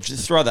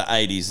just throughout the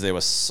 80s, there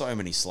were so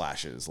many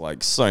slashes,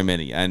 like so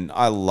many, and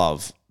I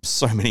love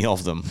so many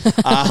of them.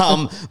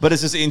 But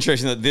it's just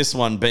interesting that this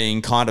one,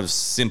 being kind of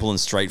simple and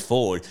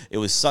straightforward, it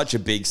was such a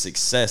big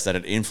success that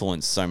it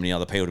influenced so many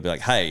other people to be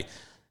like, hey,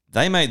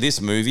 they made this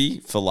movie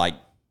for like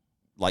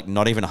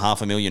not even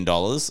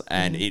 $500,000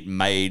 and it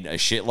made a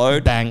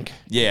shitload. Bank.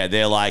 Yeah,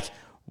 they're like,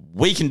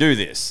 we can do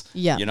this.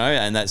 Yeah. You know,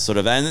 and that's sort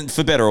of, and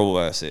for better or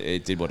worse,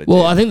 it did what it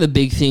Well, did. I think the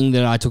big thing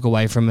that I took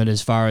away from it,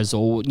 as far as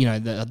all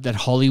that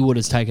Hollywood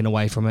has taken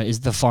away from it,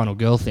 is the final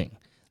girl thing.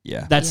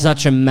 Yeah. That's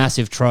such a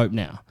massive trope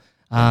now.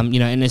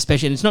 And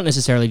especially, and it's not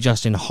necessarily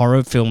just in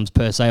horror films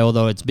per se,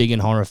 although it's big in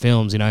horror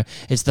films,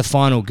 it's the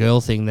final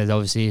girl thing that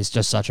obviously is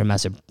just such a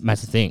massive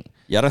thing.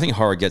 Yeah, I don't think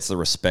horror gets the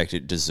respect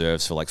it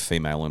deserves for like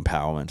female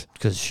empowerment.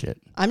 Because shit.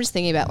 I'm just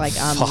thinking about like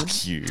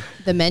Fuck you.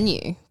 The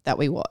Menu that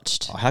we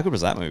watched. Oh, how good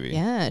was that movie?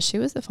 Yeah, she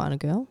was the final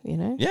girl,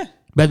 Yeah.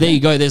 But there you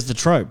go. There's the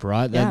trope,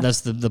 right? Yeah.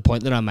 That's the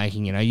point that I'm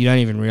making. You don't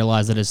even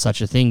realize that it's such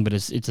a thing, but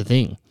it's a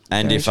thing.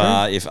 And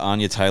Very if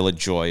Anya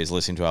Taylor-Joy is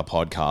listening to our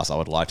podcast, I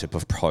would like to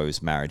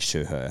propose marriage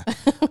to her.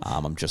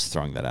 I'm just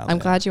throwing that out I'm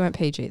there. glad you went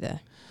PG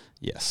there.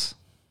 Yes.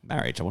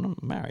 Marriage. I want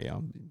to marry.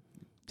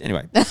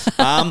 Anyway,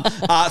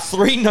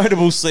 3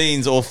 notable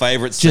scenes or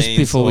favourite scenes. Just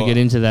before we get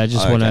into that,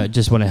 Okay.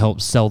 just want to help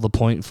sell the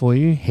point for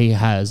you. He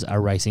has a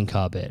racing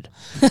car bed.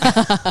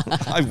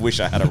 I wish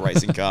I had a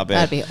racing car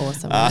bed. That'd be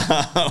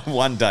awesome.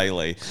 One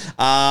daily.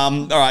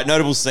 All right,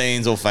 notable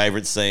scenes or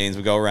favourite scenes.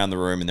 We'll go around the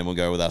room and then we'll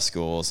go with our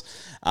scores.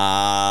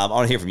 I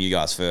want to hear from you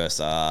guys first.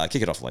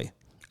 Kick it off, Lee.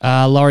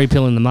 Laurie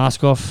peeling the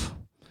mask off.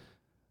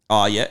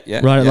 Oh, yeah.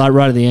 Right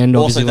at the end.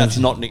 Also, obviously, that's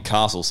when not Nick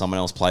Castle. Someone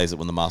else plays it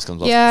when the mask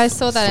comes off. Yeah, I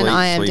saw that in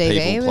Three IMDb.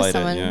 people It was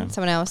played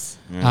someone else.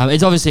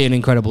 It's obviously an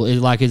incredible,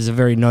 it's a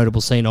very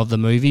notable scene of the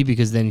movie,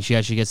 because then she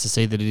actually gets to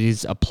see that it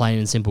is a plain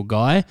and simple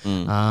guy,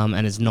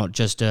 and it's not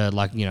just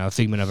a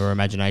figment of her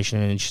imagination,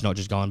 and she's not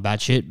just going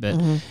batshit. But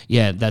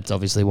yeah, that's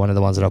obviously one of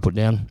the ones that I put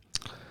down.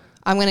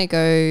 I'm gonna go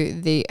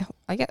it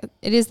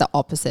is the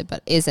opposite,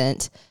 but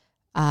isn't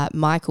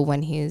Michael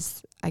when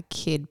he's a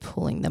kid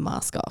pulling the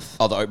mask off.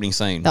 Oh, the opening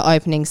scene. The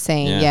opening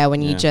scene, Yeah,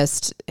 when you yeah.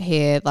 just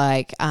hear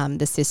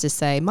the sisters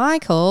say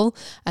Michael,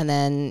 and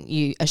then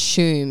you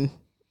assume,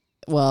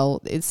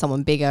 well, it's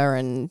someone bigger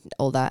and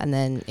all that, and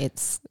then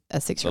it's a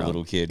The 6-year-old.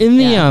 little kid.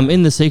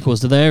 In the sequels,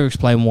 do they ever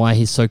explain why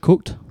he's so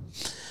cooked?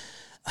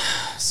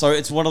 So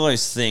it's one of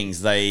those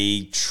things,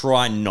 they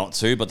try not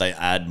to, but they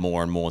add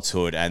more and more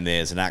to it, and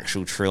there's an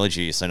actual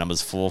trilogy, so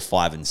numbers 4,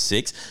 5, and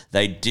 6.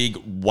 They dig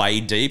way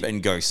deep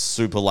and go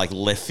super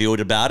left field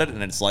about it,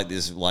 and it's like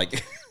this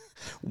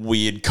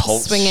weird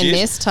cult Swing and shit.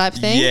 miss type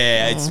thing?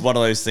 Yeah, it's one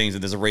of those things,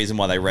 and there's a reason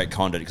why they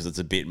retconned it, because it's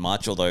a bit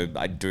much, although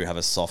I do have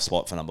a soft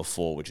spot for number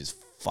 4, which is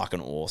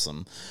fucking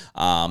awesome.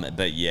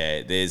 But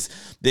yeah, there's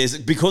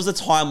because the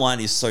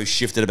timeline is so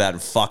shifted about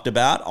and fucked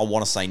about, I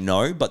want to say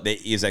no, but there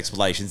is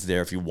explanations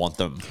there if you want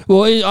them.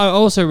 Well, I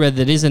also read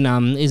that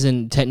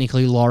isn't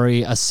technically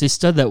Laurie a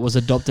sister that was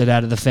adopted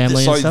out of the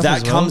family? So and stuff that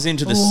as well? comes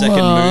into the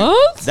second movie.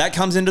 What? That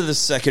comes into the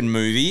second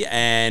movie,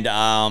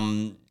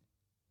 and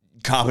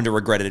Carpenter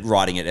regretted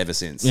writing it ever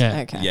since. Yeah.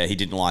 Okay. Yeah, he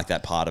didn't like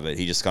that part of it.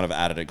 He just kind of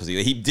added it because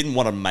he didn't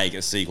want to make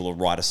a sequel or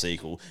write a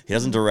sequel. He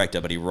doesn't direct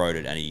it, but he wrote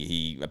it, and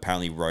he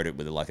apparently wrote it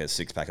with a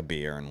 6-pack of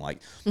beer and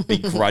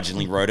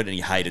begrudgingly wrote it, and he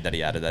hated that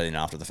he added that in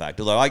after the fact.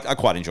 Although I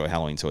quite enjoy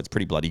Halloween, so it's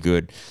pretty bloody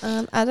good.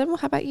 Adam,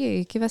 how about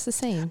you? Give us a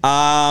scene.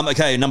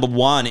 Okay, number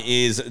 1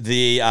 is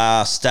the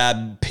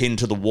stab pin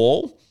to the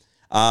wall.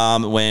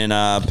 When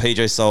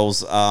PJ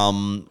Soul's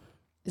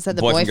Is that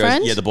the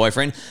boyfriend? the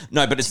boyfriend.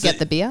 No, but it's To get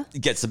the beer?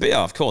 Gets the beer,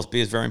 of course.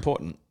 Beer is very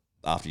important.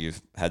 After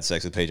you've had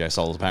sex with PJ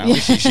Souls, apparently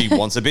she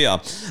wants a beer.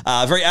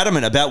 Very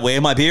adamant about where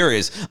my beer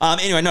is.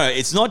 Anyway, no,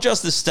 it's not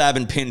just the stab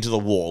and pin to the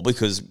wall,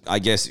 because I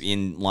guess I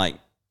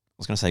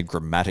was going to say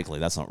grammatically,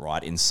 that's not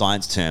right. In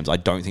science terms, I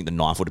don't think the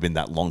knife would have been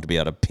that long to be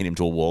able to pin him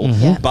to a wall.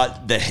 Yeah.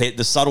 But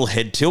the subtle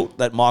head tilt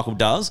that Michael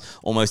does,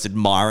 almost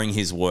admiring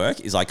his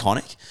work, is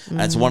iconic. And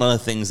it's one of the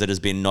things that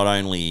has been not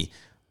only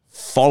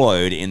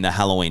followed in the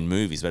Halloween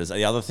movies, but it's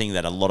the other thing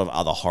that a lot of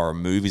other horror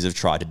movies have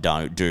tried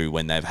to do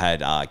when they've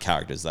had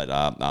characters that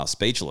are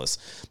speechless.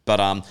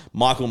 But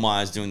Michael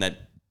Myers doing that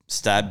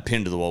stab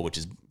pin to the wall, which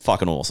is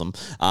fucking awesome.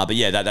 But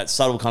yeah, that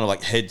subtle kind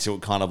of head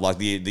tilt, kind of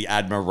the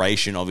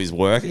admiration of his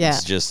work. Yeah.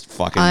 It's just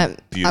fucking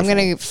beautiful. I'm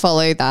going to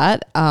follow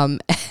that.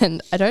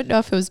 And I don't know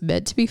if it was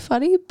meant to be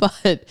funny,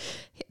 but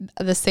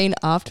the scene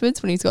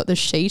afterwards when he's got the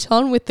sheet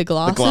on with the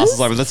glasses. The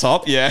glasses over the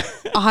top, yeah.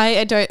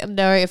 I don't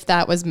know if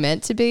that was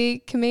meant to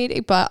be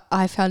comedic, but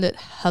I found it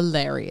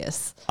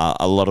hilarious.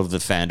 A lot of the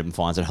fandom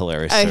finds it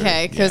hilarious too.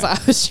 Okay, because Yeah.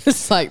 I was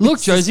just like, Look,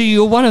 this is- Josie,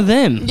 you're one of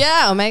them.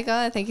 Yeah, oh my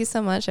God, thank you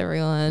so much,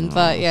 everyone.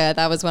 But yeah,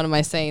 that was one of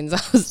my scenes.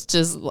 I was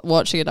just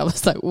watching it. I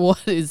was like,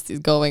 what is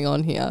going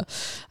on here?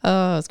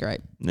 Oh, it was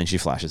great. And then she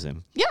flashes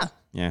him. Yeah.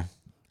 Yeah.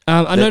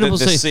 A notable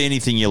the scene. see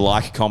anything you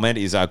like comment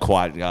is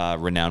quite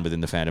renowned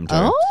within the fandom too.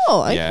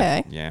 Oh,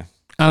 okay. Yeah.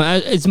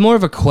 It's more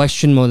of a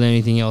question more than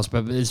anything else,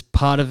 but it's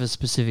part of a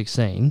specific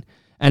scene,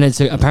 and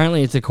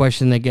apparently it's a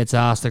question that gets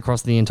asked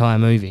across the entire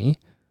movie.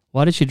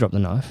 Why did she drop the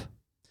knife?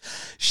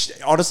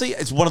 Honestly,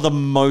 it's one of the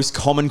most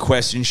common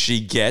questions she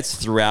gets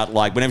throughout,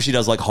 whenever she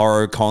does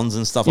horror cons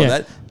and stuff like Yeah.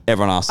 that.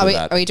 Everyone asks Are her we,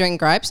 that. are we doing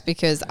gripes?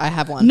 Because I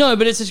have one. No,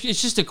 but it's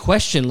just a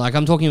question.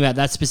 I'm talking about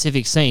that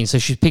specific scene. So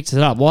she picked it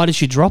up. Why did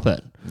she drop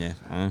it? Yeah.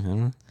 I don't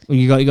know.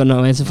 You got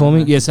no answer for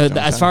me? Yeah. So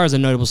as far as a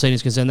notable scene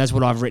is concerned, that's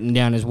what I've written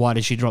down is why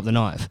did she drop the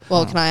knife?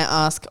 Well, can I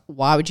ask,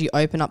 why would you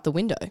open up the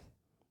window?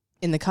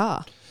 in the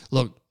car.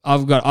 Look,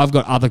 I've got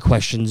other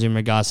questions in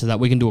regards to that.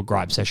 We can do a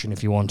gripe session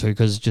if you want to,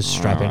 because just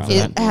strap in for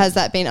that. Has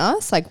that been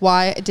us? Like,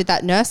 why did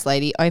that nurse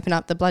lady open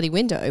up the bloody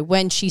window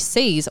when she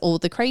sees all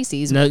the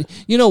crazies? No,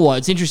 you know what?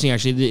 It's interesting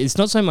actually. It's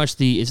not so much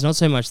the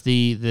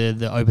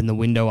open the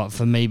window up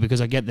for me, because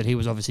I get that he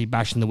was obviously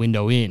bashing the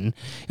window in.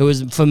 It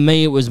was, for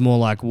me, it was more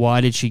like, why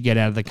did she get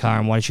out of the car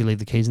and why did she leave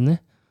the keys in there?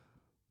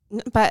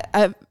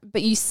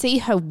 But you see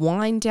her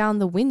wind down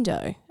the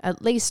window.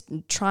 At least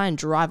try and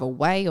drive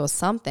away or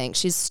something.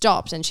 She's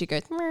stopped and she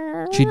goes.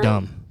 She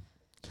dumb.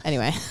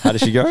 Anyway, How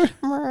does she go?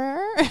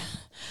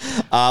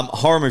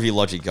 Horror movie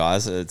logic,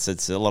 guys.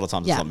 It's a lot of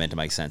times it's not meant to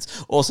make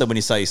sense. Also, when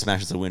you say he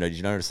smashes the window, did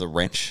you notice the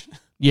wrench?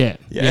 Yeah.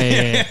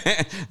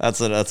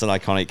 That's an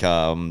iconic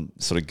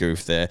sort of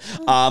goof there.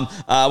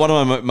 One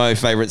of my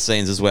favorite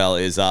scenes as well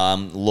is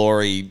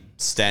Laurie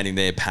standing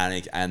there,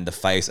 panic, and the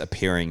face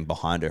appearing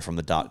behind her from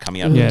the dark,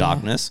 coming out of the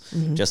darkness,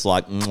 just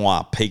like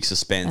peak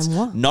suspense.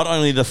 Not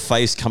only the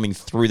face coming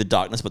through the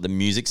darkness, but the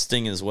music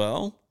sting as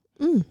well.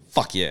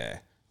 Fuck yeah.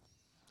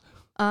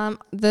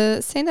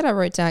 The scene that I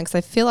wrote down, because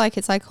I feel like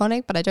it's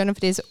iconic, but I don't know if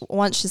it is,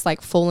 once she's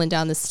like falling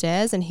down the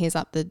stairs and he's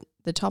up the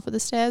top of the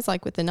stairs,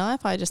 like with the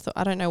knife. I just thought,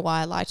 I don't know why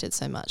I liked it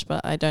so much,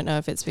 but I don't know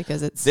if it's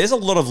because it's... There's a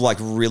lot of like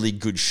really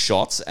good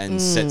shots and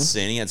set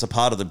scening. It's a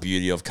part of the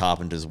beauty of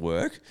Carpenter's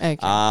work. Okay.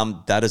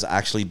 That has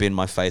actually been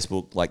my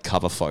Facebook like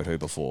cover photo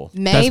before.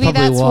 Maybe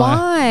that's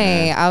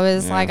why. I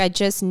was like, I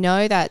just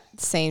know that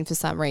scene for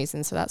some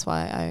reason, so that's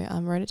why I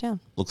wrote it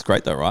down. Looks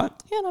great though, right?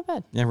 Yeah, not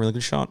bad. Yeah, really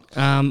good shot.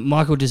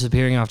 Michael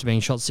disappearing after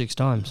being shot 6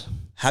 times.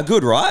 How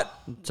good, right?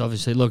 It's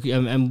obviously, look,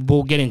 and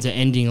we'll get into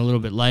ending a little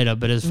bit later,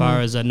 but as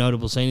far as a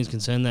notable scene is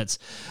concerned, that's,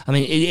 I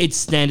mean, it's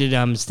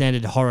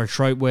standard horror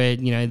trope where,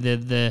 you know,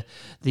 the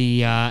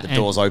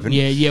doors open.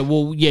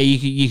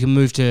 You can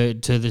move to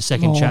the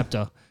second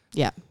chapter.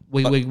 Yeah.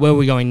 Where are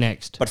we going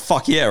next? But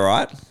fuck yeah,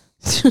 right?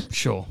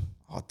 Sure.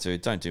 Oh,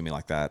 dude, don't do me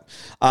like that.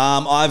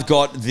 I've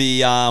got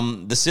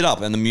the sit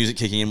up and the music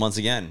kicking in once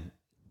again.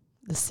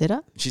 The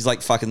sit-up? She's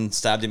like fucking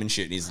stabbed him and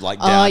shit, and he's like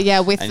down. Oh,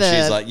 yeah, with and the,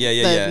 she's like,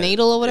 the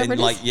needle or whatever and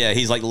it is? like, yeah,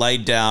 he's like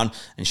laid down,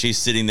 and she's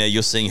sitting there,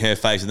 you're seeing her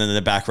face, and then in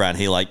the background,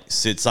 he like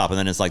sits up, and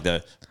then it's like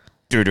the...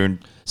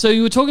 So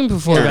you were talking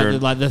before about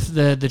like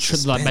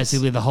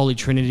basically the holy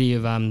trinity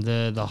of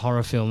the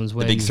horror films,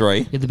 where the big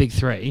three. Yeah, the big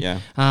three. Yeah.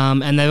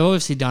 And they've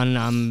obviously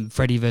done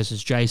Freddy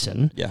versus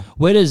Jason. Yeah.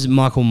 Where does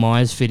Michael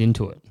Myers fit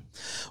into it?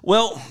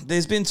 Well,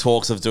 there's been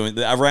talks of doing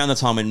around the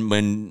time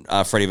when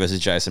Freddy vs.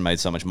 Jason made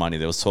so much money.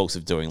 There was talks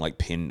of doing like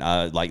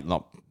there's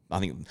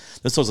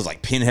talks of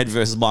like Pinhead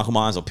versus Michael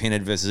Myers or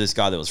Pinhead versus this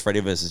guy. There was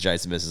Freddy versus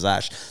Jason versus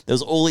Ash. There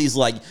was all these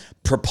like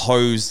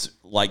proposed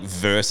like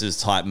versus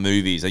type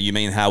movies. You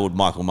mean how would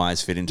Michael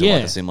Myers fit into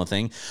like a similar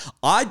thing?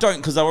 I don't,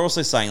 because they were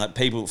also saying like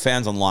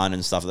fans online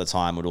and stuff at the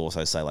time would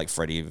also say like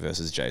Freddy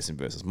versus Jason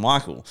versus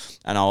Michael,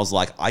 and I was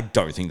like, I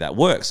don't think that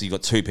works. So you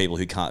got two people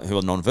who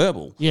are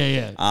non-verbal.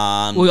 Yeah.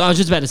 Well, I was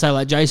just about to say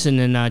like Jason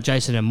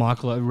and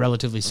Michael are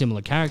relatively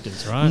similar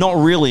characters, right? Not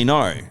really,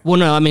 no. Well,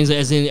 no, I mean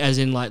as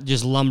in like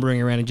just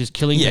lumbering around and just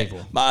killing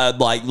people.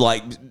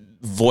 Like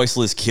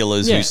voiceless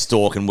killers who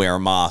stalk and wear a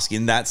mask.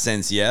 In that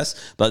sense, yes,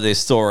 but their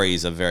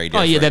stories are very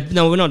different. Oh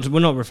yeah, we're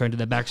not referring to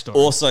their backstory.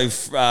 Also,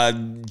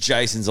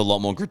 Jason's a lot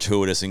more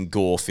gratuitous and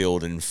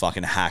gore-filled and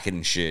fucking hacking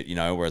and shit, you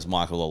know, whereas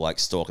Michael will like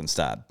stalk and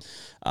stab.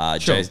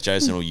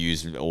 Jason will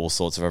use all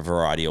sorts of a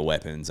variety of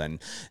weapons, and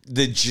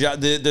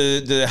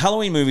the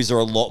Halloween movies are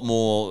a lot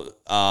more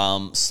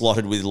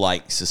slotted with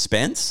like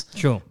suspense,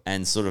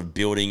 and sort of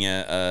building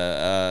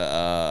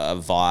a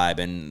vibe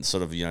and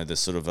sort of, you know, the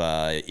sort of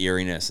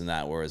eeriness and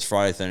that. Whereas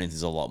Friday the 13th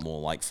is a lot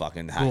more like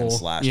fucking hack and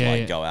slash,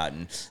 go out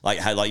and like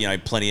have like, you know,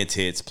 plenty of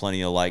tits,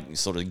 plenty of like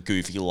sort of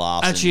goofy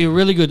laughs. Actually, a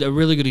really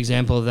good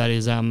example of that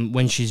is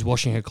when she's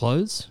washing her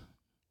clothes.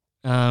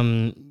 You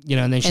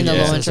know, and then she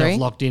gets herself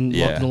locked in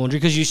the laundry,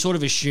 because you sort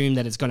of assume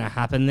that it's going to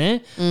happen there.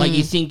 Like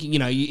you think, you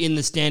know, in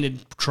the standard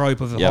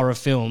trope of horror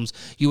films,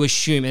 you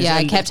assume.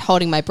 I kept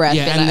holding my breath.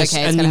 Yeah, and it's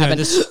going to happen.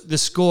 The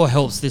score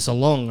helps this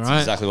along, right?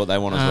 That's exactly what they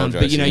want as well, Jason.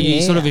 But you know,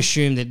 you sort of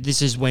assume that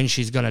this is when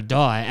she's going to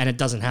die, and it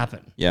doesn't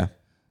happen. Yeah.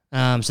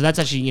 So that's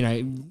actually,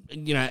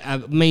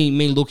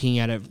 me looking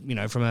at it, you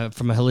know, from a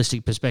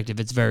holistic perspective,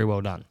 it's very well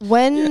done.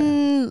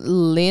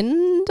 When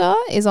Linda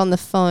is on the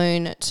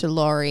phone to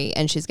Laurie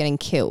and she's getting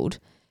killed,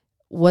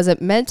 was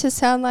it meant to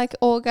sound like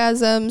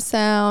orgasm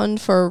sound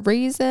for a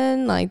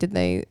reason? Like, do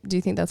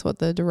you think that's what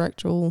the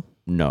director?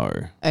 No.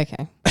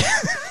 Okay.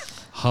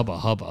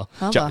 Hubba.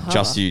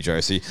 Just you,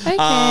 Josie. Okay.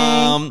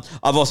 I've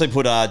also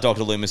put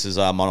Dr. Loomis's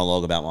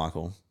monologue about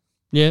Michael.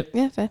 Yeah,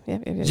 fair. Yeah.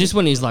 Is this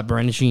when he's like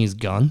brandishing his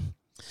gun?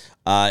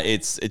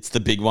 It's the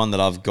big one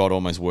that I've got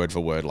almost word for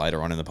word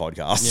later on in the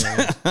podcast.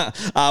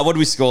 Yeah. What do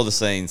we score the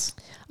scenes?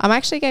 I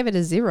actually gave it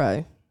a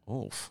 0.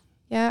 Oof.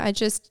 Yeah, I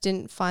just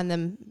didn't find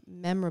them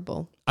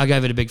memorable. I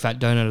gave it a big fat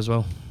donut as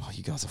well. Oh,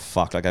 you guys are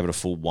fucked. I gave it a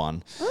full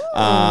 1.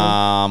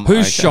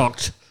 Who's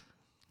shocked?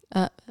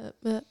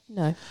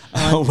 No.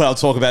 Well,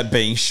 talk about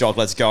being shocked.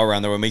 Let's go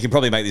around the room. We can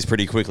probably make this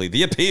pretty quickly.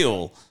 The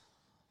appeal.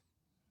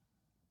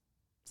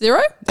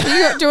 0? Do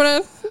you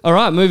want to? All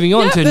right, moving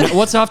on to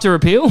what's after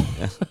appeal.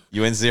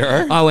 You went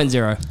 0? I went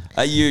 0.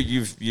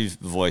 You've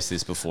voiced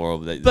this before.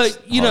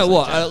 But you know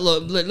what?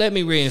 Look, let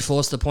me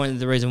reinforce the point of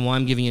the reason why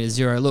I'm giving it a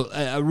 0. Look,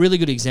 a really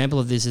good example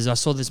of this is I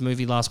saw this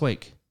movie last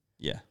week.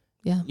 Yeah.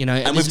 Yeah. You know,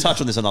 and we've touched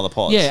on this in other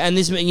pods. Yeah, and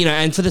this, you know,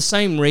 and for the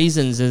same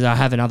reasons as I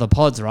have in other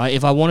pods, right?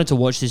 If I wanted to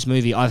watch this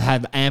movie, I've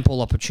had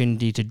ample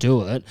opportunity to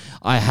do it.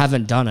 I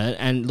haven't done it,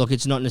 and look,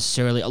 it's not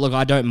necessarily. Look,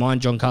 I don't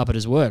mind John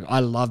Carpenter's work. I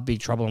love Big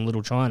Trouble in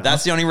Little China.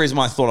 That's the only reason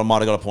why I thought I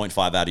might have got a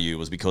 0.5 out of you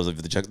was because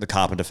of the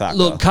Carpenter factor.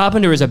 Look,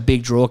 Carpenter is a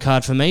big draw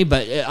card for me,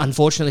 but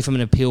unfortunately, from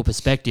an appeal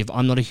perspective,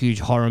 I'm not a huge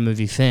horror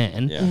movie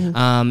fan.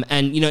 Yeah.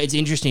 And you know, it's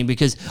interesting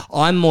because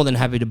I'm more than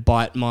happy to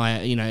bite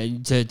my, you know,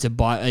 to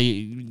bite,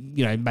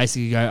 you know,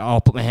 basically go, I'll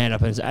put my hand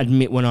up and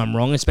admit when I'm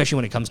wrong, especially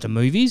when it comes to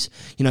movies.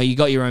 You know, you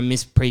got your own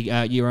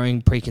your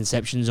own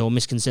preconceptions or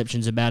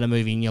misconceptions about a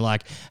movie, and you're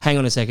like, hang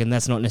on a second,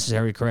 that's not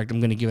necessarily correct. I'm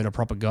going to give it a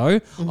proper go.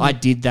 I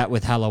did that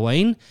with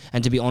Halloween,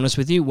 and to be honest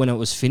with you, when it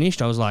was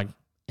finished, I was like,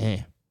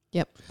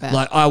 Yep. Fair.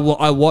 Like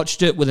I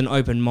watched it with an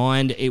open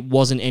mind. It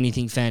wasn't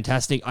anything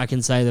fantastic. I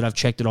can say that I've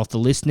checked it off the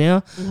list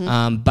now.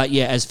 But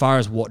yeah, as far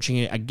as watching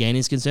it again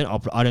is concerned,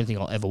 I don't think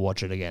I'll ever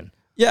watch it again.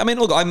 Yeah, I mean,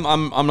 look, I'm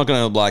not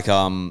gonna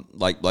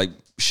like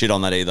shit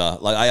on that either.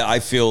 Like, I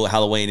feel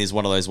Halloween is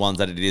one of those ones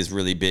that it is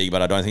really big,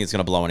 but I don't think it's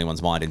gonna blow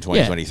anyone's mind in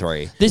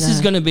 2023. This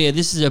is going to be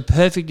this is a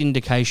perfect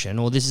indication,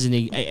 or this is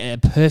a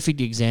perfect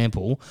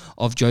example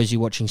of Josie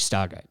watching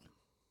Stargate.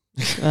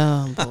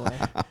 Oh boy.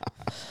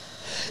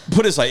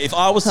 Put it this way, if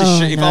I was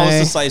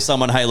to say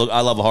someone, hey, look,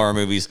 I love horror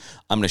movies,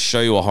 I'm going to show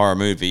you a horror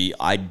movie,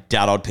 I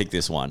doubt I'd pick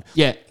this one.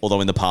 Yeah.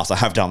 Although in the past I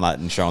have done that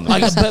and shown them.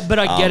 But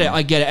I get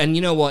it. And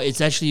you know what?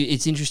 It's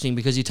interesting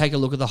because you take a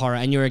look at the horror,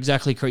 and you're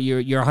exactly correct.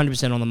 You're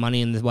 100% on the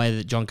money in the way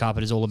that John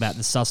Carpenter is all about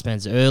the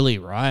suspense early,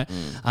 right?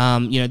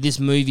 You know, this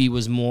movie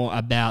was more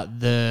about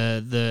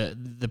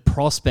the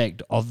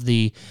prospect of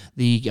the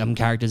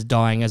characters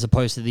dying as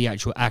opposed to the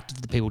actual act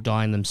of the people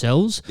dying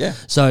themselves. Yeah.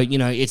 So you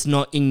know, it's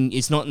not in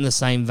the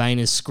same vein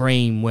as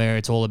Scream, where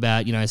it's all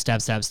about, you know, stab,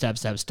 stab, stab,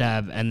 stab,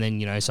 stab, and then,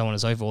 you know, so on and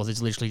so forth.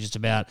 It's literally just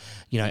about,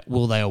 you know,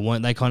 will they or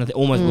won't they kind of thing.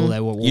 Almost will they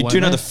or won't they. You do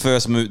know the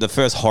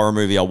first horror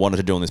movie I wanted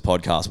to do on this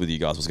podcast with you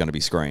guys was going to be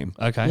Scream.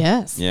 Okay.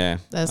 Yes. Yeah.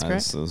 That's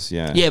great.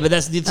 Yeah, but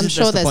that's I'm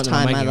sure the there's point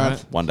time, that I'm making, my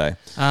love. right? One day.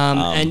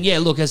 And yeah,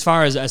 look, as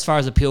far as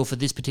appeal for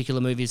this particular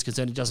movie is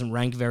concerned, it doesn't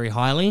rank very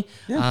highly.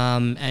 Yeah.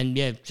 And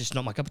yeah, just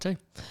not my cup of tea.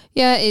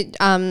 Yeah, it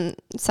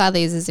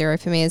sadly is a 0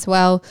 for me as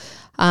well.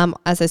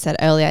 As I said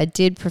earlier, I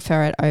did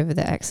prefer it over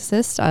The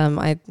Exorcist.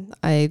 I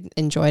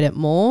enjoyed it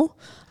more.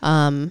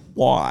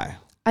 Why?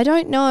 I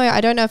don't know.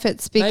 I don't know if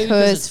it's Maybe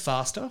because it's because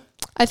faster.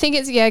 I think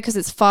it's because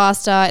it's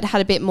faster. It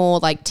had a bit more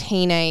like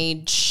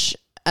teenage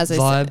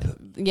Vibe.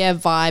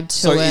 Vibe to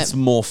So it. it's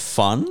more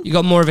fun? You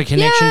got more of a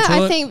connection to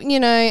it. I think, you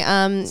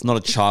know, It's not a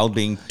child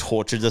being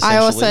tortured, essentially? I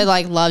also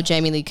love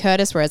Jamie Lee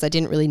Curtis, whereas I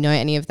didn't really know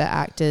any of the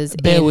actors.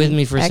 Bear with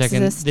me for a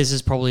Exorcist. second. This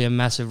is probably a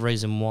massive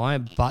reason why,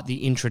 but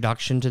the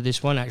introduction to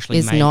this one actually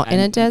Is not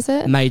in a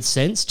desert. made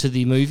sense to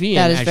the movie.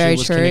 That and is actually very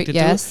was true. connected to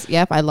it. Yes.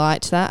 Yep. I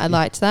liked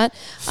that.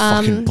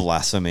 Fucking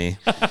blasphemy.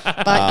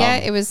 But yeah,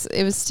 it was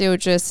still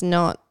just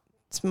not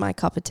my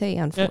cup of tea,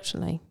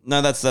 unfortunately.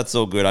 No, that's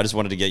all good. I just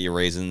wanted to get your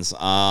reasons.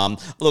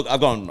 Look, I've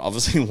gone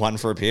obviously one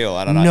for appeal.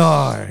 I don't know.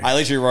 No. I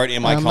literally wrote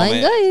in my Oh my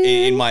comment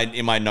God.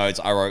 in my notes.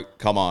 I wrote,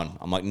 "Come on!"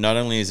 I'm like, not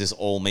only is this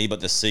all me,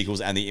 but the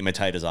sequels and the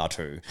imitators are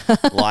too.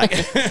 Like,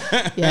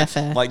 Yeah,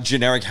 fair. like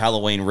generic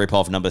Halloween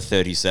ripoff number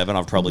 37.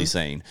 I've probably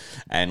seen,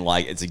 and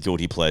like it's a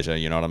guilty pleasure.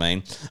 You know what I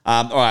mean?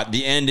 All right,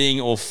 the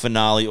ending or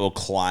finale or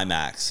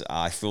climax.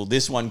 I feel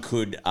this one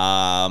could be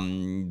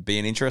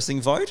an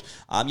interesting vote.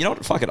 You know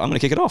what? Fuck it. I'm going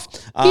to kick it off.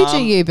 You do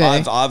you, boo.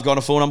 I've got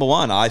a full number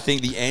one. I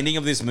think the ending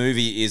of this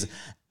movie is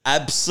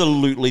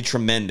absolutely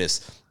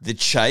tremendous. The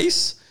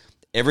chase,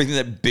 everything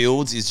that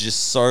builds is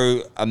just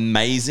so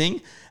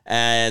amazing.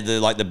 And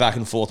the back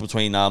and forth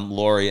between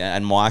Laurie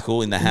and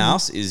Michael in the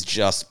house is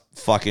just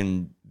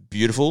fucking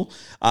beautiful.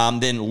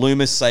 Then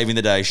Loomis saving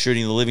the day,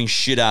 shooting the living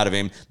shit out of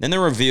him. Then the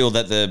reveal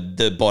that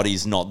the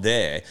body's not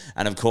there.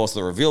 And of course,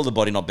 the reveal of the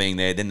body not being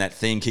there, then that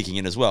theme kicking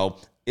in as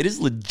well. It is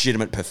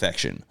legitimate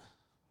perfection.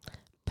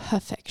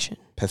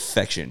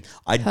 Perfection.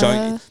 I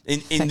don't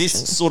in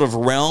this sort of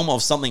realm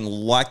of something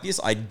like this,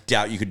 I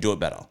doubt you could do it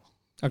better.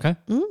 Okay.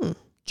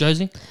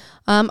 Josie?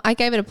 I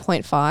gave it a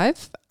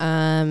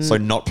 0.5. So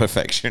not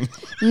perfection.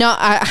 No,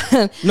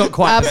 Not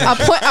quite. a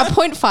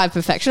 0.5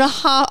 perfection,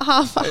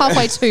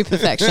 halfway to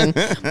perfection.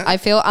 I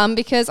feel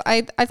because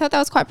I thought that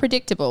was quite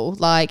predictable,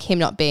 like him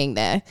not being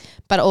there,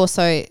 but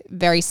also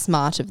very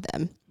smart of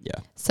them. Yeah.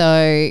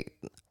 So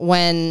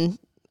when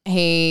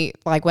he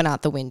went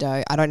out the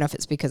window, I don't know if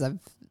it's because I've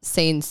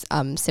seen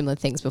similar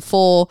things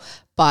before,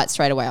 but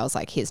straight away I was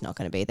like, he's not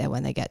going to be there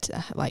when they get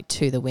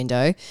to the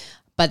window.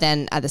 But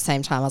then at the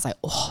same time, I was like,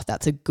 oh,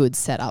 that's a good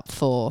setup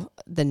for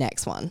the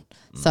next one.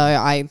 So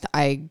I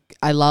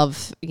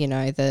love,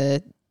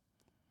 the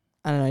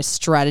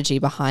strategy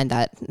behind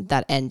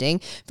that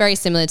ending. Very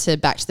similar to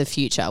Back to the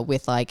Future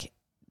with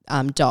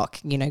Doc,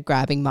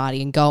 grabbing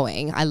Marty and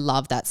going. I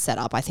love that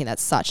setup. I think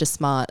that's such a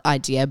smart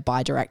idea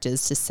by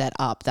directors to set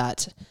up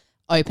that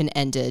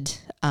open-ended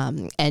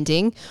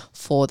ending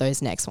for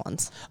those next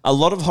ones. A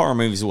lot of horror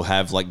movies will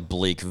have like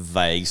bleak,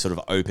 vague sort of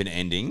open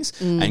endings,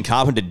 and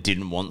Carpenter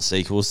didn't want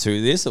sequels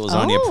to this. It was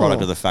only a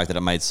product of the fact that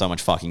it made so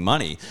much fucking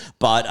money.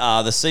 But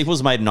the sequel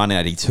was made in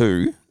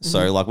 1982,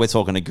 so like we're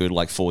talking a good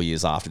like 4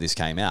 years after this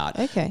came out.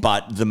 Okay.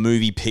 But the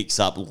movie picks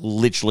up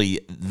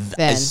literally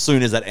as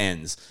soon as that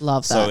ends.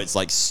 Love that. So it's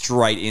like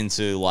straight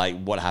into like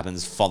what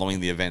happens following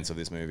the events of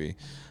this movie.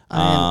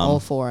 I am all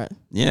for it.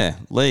 Yeah,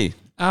 Lee.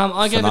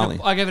 I gave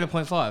it a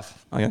 0.5.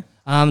 Okay.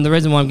 The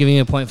reason why I'm giving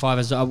it a 0.5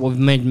 is we've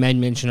made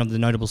mention of the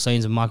notable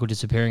scenes of Michael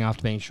disappearing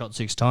after being shot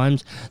 6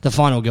 times. The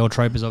final girl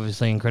trope is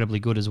obviously incredibly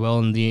good as well,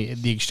 and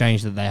the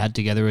exchange that they had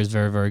together is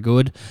very, very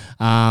good.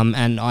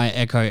 And I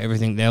echo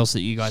everything else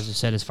that you guys have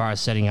said as far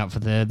as setting up for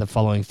the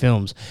following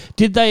films.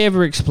 Did they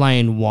ever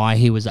explain why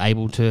he was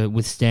able to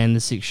withstand the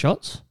 6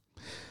 shots?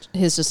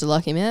 He's just a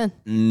lucky man.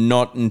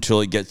 Not until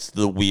it gets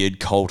to the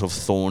weird Cult of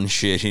Thorn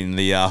shit in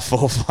the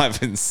 4,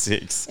 5, and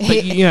 6.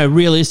 But,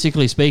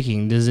 realistically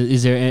speaking,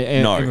 is there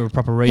ever a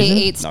proper reason?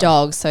 He eats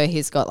dogs, so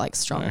he's got like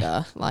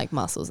stronger like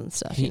muscles and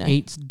stuff. He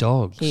eats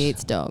dogs. He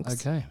eats dogs.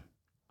 Okay.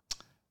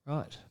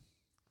 Right.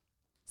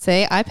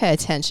 See, I pay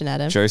attention,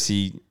 Adam.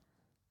 Josie,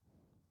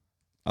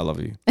 I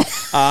love you.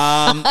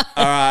 All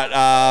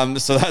right.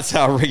 So that's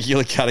our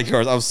regular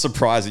categories. I was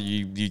surprised that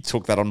you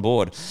took that on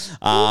board.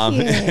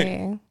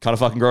 Yeah. Kind of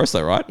fucking gross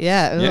though, right?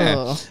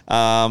 Yeah.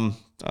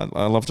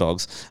 I love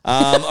dogs.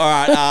 All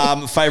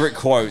right. Favorite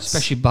quotes.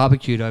 Especially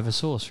barbecued over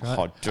sauce, right?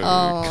 Oh, dude.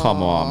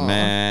 Come on,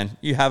 man.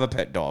 You have a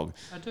pet dog.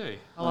 I do.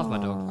 I love my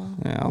dog.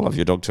 Yeah, I love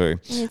your dog too.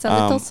 It's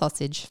a little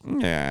sausage.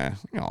 Yeah.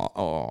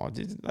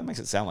 That makes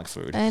it sound like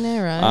food. I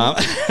know, right?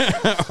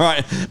 All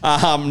right.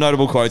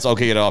 Notable quotes. I'll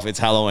kick it off. It's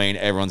Halloween.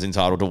 Everyone's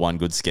entitled to one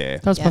good scare.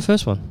 That's my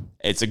first one.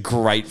 It's a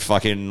great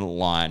fucking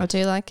line. I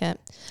do like it.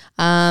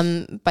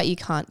 But you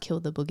can't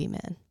kill the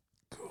boogeyman.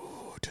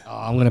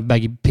 I'm going to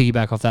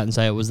piggyback off that and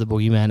say it was the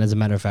boogeyman. As a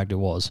matter of fact, it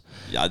was.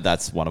 Yeah,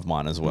 that's one of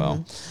mine as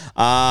well.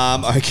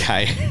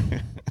 Okay.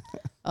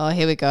 Oh,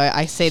 here we go.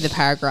 I see the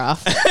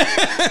paragraph.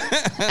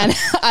 And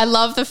I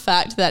love the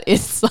fact that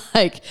it's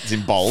like It's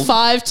in bold.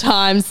 5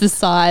 times the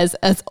size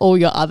as all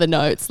your other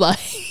notes. Like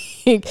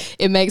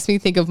it makes me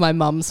think of my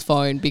mum's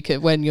phone because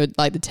when you're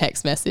like the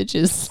text message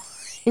is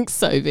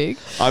so big.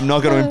 I'm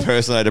not going to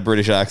impersonate a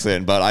British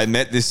accent, but I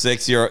met this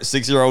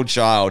 6-year-old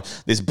child,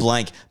 this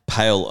blank,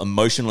 pale,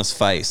 emotionless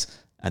face,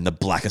 and the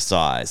blackest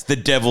eyes, the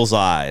devil's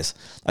eyes.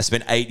 I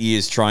spent 8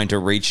 years trying to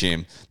reach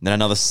him, then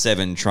another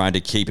 7 trying to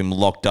keep him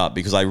locked up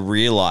because I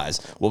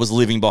realized what was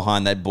living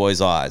behind that boy's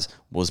eyes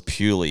was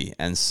purely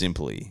and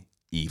simply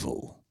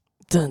evil.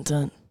 Dun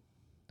dun.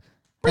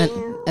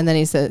 And then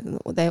he said,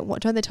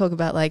 what don't they talk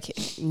about, like,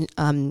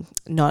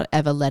 not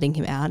ever letting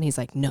him out? And he's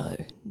like, no,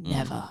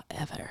 never,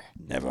 ever.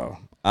 Never.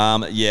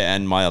 Yeah,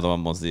 and my other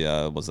one was the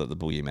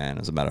boogeyman.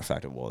 As a matter of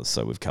fact, it was.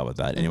 So we've covered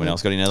that. Anyone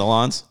else got any other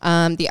lines?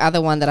 The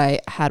other one that I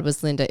had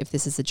was Linda, if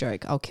this is a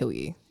joke, I'll kill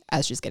you,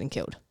 as she's getting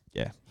killed.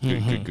 Yeah,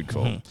 good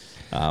call.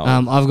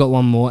 I've got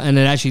one more, and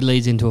it actually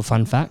leads into a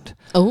fun fact.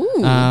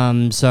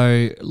 Oh.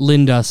 So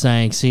Linda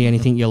saying, "See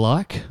anything you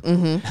like?"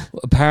 Mm-hmm.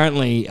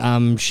 Apparently,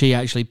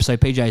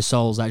 PJ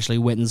Souls actually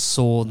went and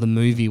saw the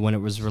movie when it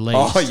was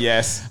released. Oh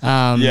yes,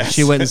 yes.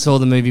 She went and saw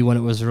the movie when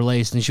it was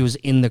released, and she was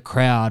in the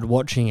crowd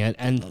watching it.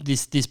 And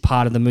this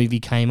part of the movie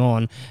came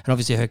on, and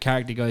obviously her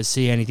character goes,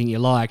 "See anything you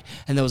like?"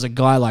 And there was a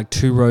guy like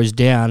 2 rows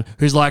down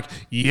who's like,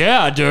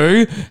 "Yeah, I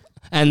do."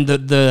 And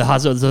the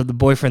husband, the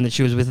boyfriend that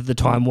she was with at the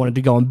time, wanted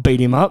to go and beat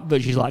him up,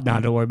 but she's like,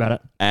 "No, don't worry about it."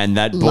 And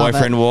that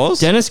boyfriend was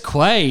Dennis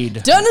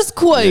Quaid. Dennis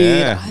Quaid.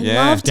 Yeah, I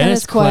love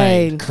Dennis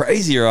Quaid.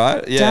 Crazy,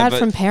 right? Yeah, Dad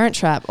from Parent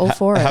Trap. All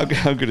for it.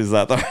 How good is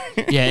that though?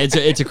 Yeah,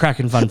 it's a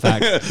cracking fun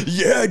fact.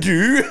 Yeah,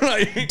 dude.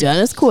 Like,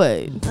 Dennis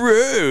Quaid.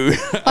 bro.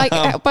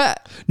 Like,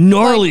 but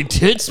gnarly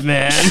tits,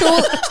 man.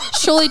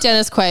 surely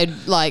Dennis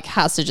Quaid like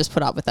has to just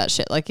put up with that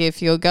shit. Like,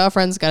 if your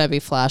girlfriend's gonna be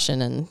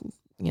flashing and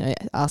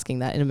asking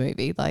that in a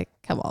movie, like,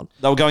 come on.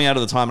 They were going out at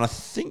the time, and I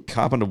think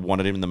Carpenter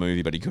wanted him in the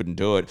movie, but he couldn't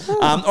do it.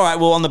 All right,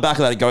 well, on the back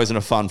of that, it goes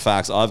into fun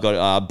facts. I've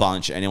got a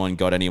bunch. Anyone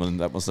got anyone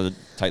that wants to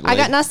take the lead? I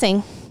got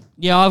nothing.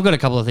 Yeah, I've got a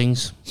couple of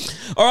things.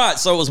 All right,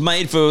 so it was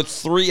made for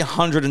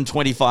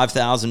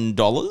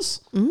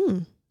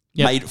 $325,000.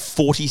 Yep. Made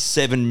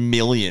 $47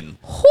 million.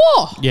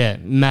 Whoa. Yeah,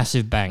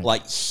 massive bang.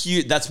 Like,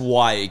 huge. That's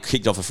why it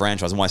kicked off the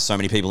franchise and why so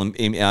many people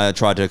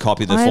tried to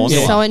copy the I'm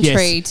formula. so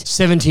intrigued. Yes,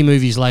 70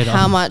 movies later.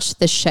 How much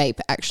the shape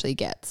actually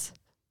gets.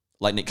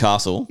 Like Nick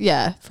Castle.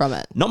 Yeah, from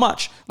it. Not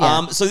much.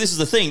 Yeah. So this is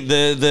the thing.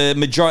 The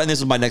majority, and this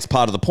is my next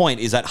part of the point,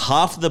 is that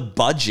half the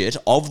budget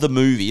of the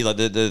movie, like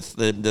the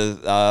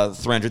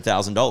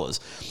 $300,000,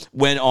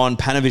 went on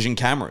Panavision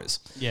cameras.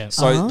 Yeah.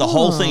 So the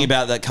whole thing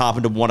about that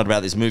Carpenter wanted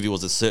about this movie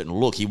was a certain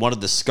look. He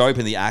wanted the scope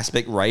and the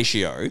aspect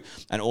ratio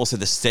and also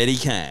the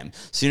Steadicam.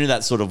 So you know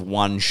that sort of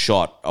one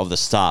shot of the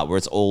start where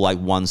it's all like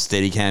one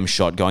Steadicam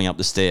shot going up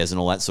the stairs and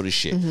all that sort of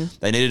shit.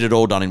 They needed it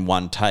all done in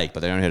one take,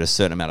 but they only had a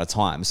certain amount of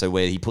time. So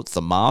where he puts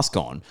the mask mask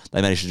on,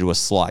 they managed to do a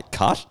slight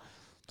cut.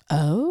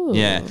 Oh.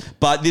 Yeah.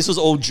 But this was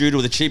all due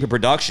to the cheaper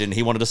production.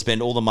 He wanted to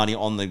spend all the money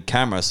on the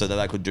camera so that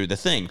they could do the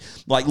thing.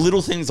 Like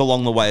little things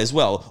along the way as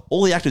well.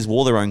 All the actors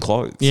wore their own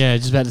clothes. Yeah,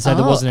 just about to say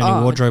there wasn't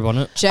any wardrobe on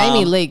it.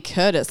 Jamie Lee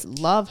Curtis,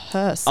 love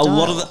her style.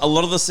 A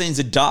lot of the scenes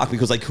are dark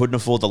because they couldn't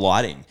afford the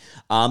lighting.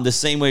 The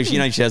scene where she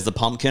has the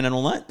pumpkin and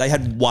all that, they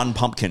had one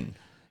pumpkin.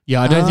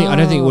 Yeah, I don't think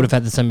it would have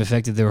had the same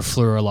effect if there were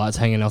fluoro lights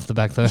hanging off the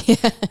back though.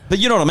 Yeah. But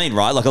you know what I mean,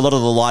 right? Like a lot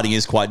of the lighting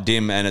is quite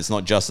dim, and it's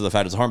not just to the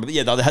fact it's horror. But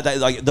yeah, they had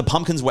like the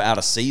pumpkins were out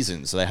of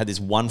season, so they had this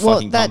one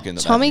fucking pumpkin.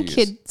 That that Tommy they had to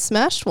use. kid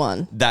smashed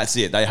one. That's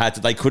it.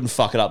 They couldn't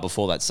fuck it up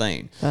before that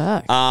scene.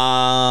 Fuck.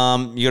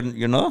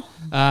 You know?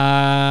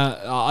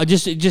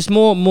 Just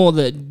more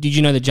that. Did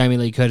you know that Jamie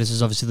Lee Curtis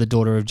is obviously the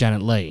daughter of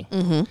Janet Leigh?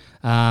 Mm-hmm.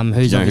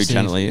 Who's who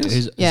Janet Leigh is?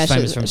 Who's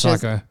famous from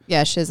Psycho.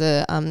 She's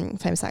a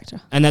famous actor.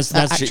 And that's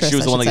She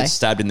was the one that gets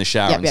stabbed in the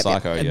shower in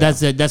Psycho. Yeah.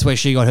 That's where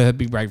she got her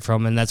big break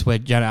from, and that's where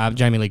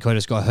Jamie Lee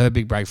Curtis got her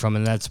big break from,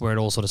 and that's where it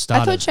all sort of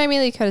started. I thought Jamie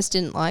Lee Curtis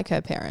didn't like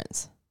her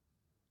parents.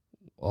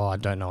 Oh, I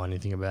don't know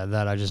anything about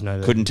that. I just know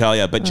that. Couldn't tell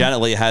you, but Janet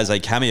Leigh has a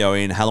cameo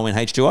in Halloween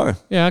H2O.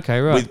 Yeah, okay,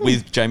 right.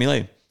 With Jamie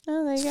Lee.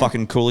 Oh, there you It's go.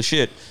 fucking cool as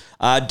shit.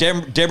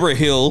 Deborah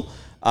Hill,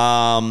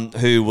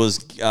 who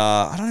was,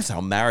 I don't know if they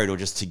were married or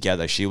just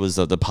together. She was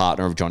the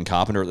partner of John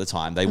Carpenter at the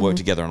time. They worked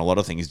together on a lot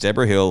of things.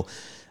 Deborah Hill,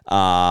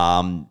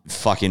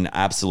 fucking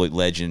absolute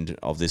legend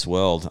of this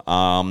world.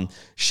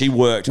 She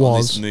worked on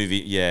this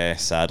movie. Yeah,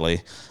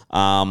 sadly.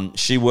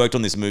 She worked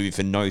on this movie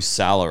for no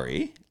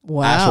salary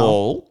at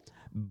all,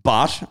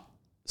 but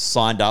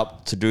signed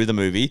up to do the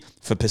movie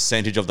for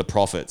percentage of the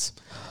profits.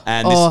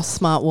 And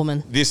smart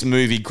woman. This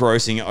movie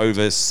grossing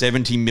over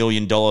 $70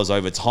 million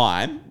over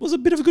time was a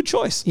bit of a good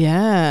choice.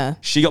 Yeah.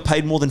 She got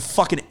paid more than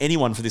fucking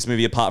anyone for this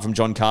movie apart from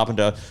John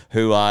Carpenter,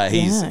 who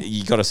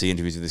you got to see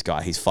interviews with this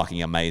guy. He's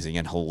fucking amazing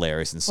and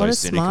hilarious and so what a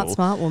cynical.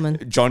 smart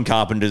woman. John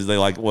Carpenter's, they're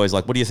like always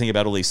like, what do you think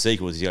about all these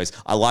sequels? He goes,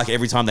 I like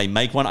every time they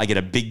make one, I get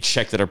a big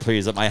check that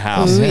appears at my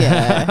house. Ooh,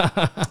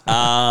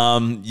 yeah.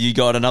 You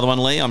got another one,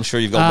 Lee? I'm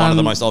sure you've got one of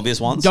the most obvious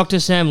ones. Dr.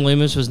 Sam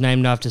Loomis was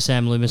named after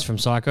Sam Loomis from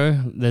Psycho.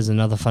 There's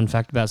another fun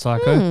fact about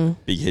Psycho.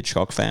 Big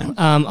Hitchcock fan.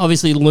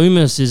 Obviously,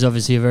 Loomis is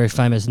obviously a very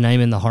famous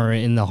name in the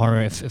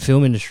horror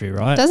film industry,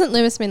 right? Doesn't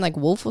Loomis mean like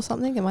wolf or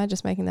something? Am I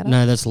just making that up?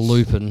 No, that's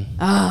Lupin.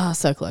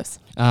 So close.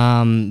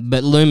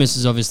 But Loomis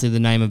is obviously the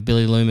name of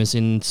Billy Loomis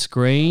in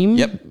Scream.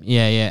 Yep.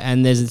 Yeah.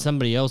 And there's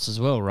somebody else as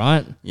well,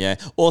 right? Yeah.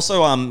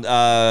 Also,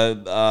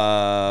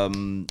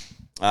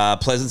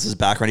 Pleasance's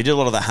background. He did a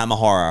lot of the Hammer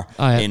horror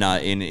in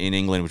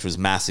England, which was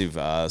massive,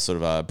 sort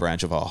of a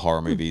branch of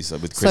horror movies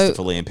with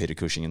Christopher Lee and Peter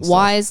Cushing and stuff.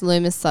 Why is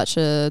Loomis such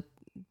a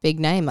big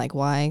name? Like,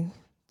 why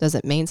does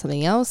it mean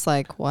something else?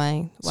 Like,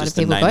 why do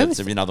people go with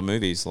it? In other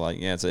movies, like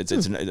it's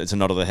a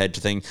nod of the head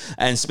thing.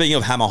 And speaking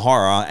of Hammer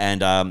horror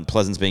and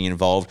Pleasance being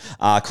involved,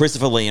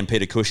 Christopher Lee and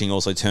Peter Cushing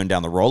also turned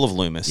down the role of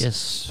Loomis.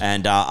 Yes.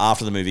 And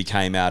after the movie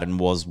came out and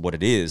was what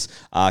it is,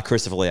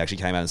 Christopher Lee actually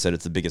came out and said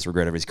it's the biggest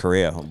regret of his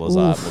career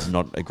was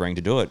not agreeing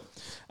to do it.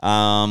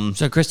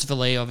 So Christopher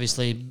Lee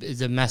obviously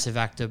is a massive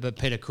actor, but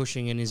Peter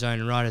Cushing in his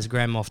own right as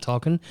Grand Moff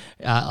Tarkin.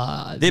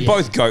 They're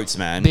both goats,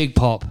 man. Big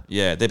pop.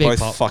 Yeah, they're Big both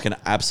pop. fucking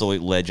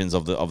absolute legends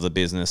of the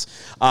business.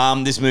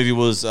 This movie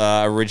was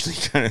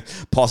originally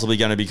possibly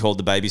going to be called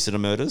The Babysitter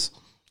Murders.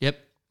 Yep.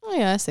 Oh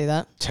yeah, I see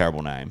that.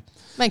 Terrible name.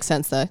 Makes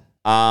sense though.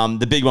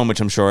 The big one, which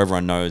I'm sure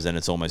everyone knows, and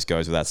it almost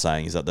goes without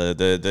saying, is that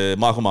the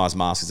Michael Myers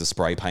mask is a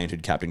spray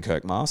painted Captain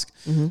Kirk mask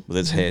with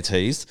its hair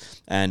teased,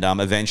 and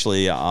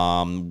eventually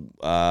William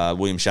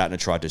Shatner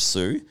tried to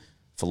sue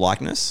for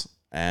likeness,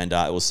 and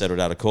it was settled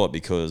out of court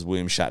because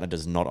William Shatner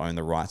does not own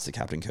the rights to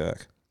Captain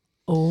Kirk.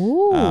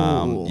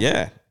 Oh,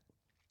 Yeah.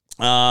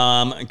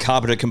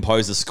 Carpenter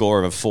composed the score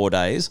over 4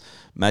 days.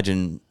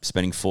 Imagine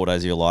spending 4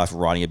 days of your life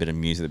writing a bit of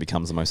music that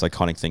becomes the most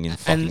iconic thing in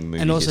fucking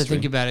movie And also history.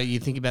 think about it. You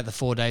think about the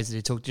 4 days that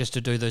it took just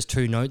to do those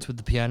two notes with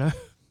the piano.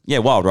 Yeah,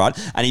 wild, right?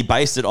 And he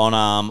based it on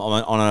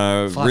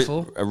a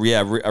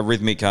 5/4? a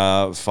rhythmic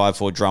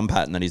 5/4 drum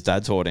pattern that his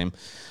dad taught him.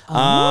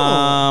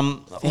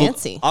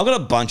 fancy. Look, I've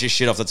got a bunch of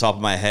shit off the top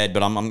of my head,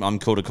 but I'm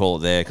cool to call it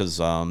there because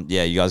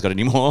you guys got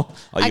any more? Oh,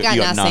 I got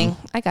nothing. None?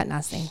 I got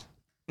nothing.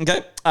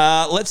 Okay,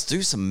 let's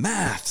do some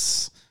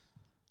maths.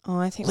 Oh,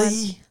 I think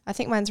Lee.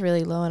 mine's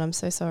really low, and I'm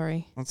so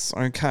sorry. That's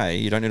okay.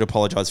 You don't need to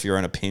apologize for your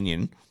own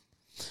opinion.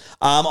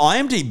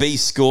 IMDb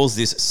scores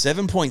this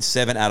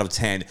 7.7 out of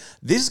 10.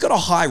 This has got a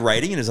high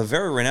rating and is a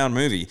very renowned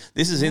movie.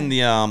 This is in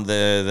the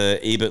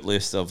Ebert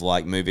list of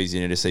like movies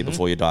you need to see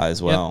before you die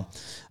as well.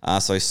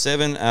 So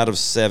 7 out of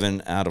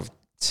 7 out of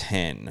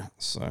 10.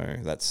 So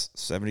that's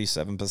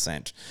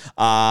 77%.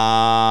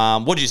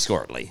 What did you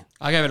score it, Lee?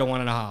 I gave it a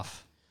 1.5.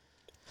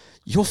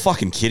 You're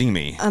fucking kidding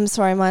me. I'm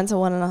sorry, mine's a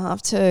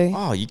 1.5 too.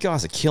 Oh, you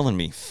guys are killing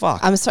me. Fuck.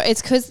 I'm sorry. It's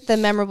because the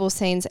memorable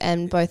scenes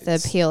and both the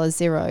appeal are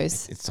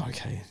zeros. It's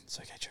okay. It's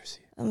okay,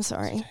 Josie. I'm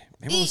sorry.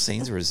 Maybe all the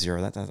scenes are a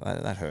 0. That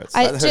hurts.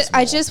 I That hurts I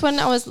more. just when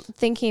I was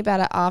thinking about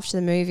it after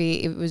the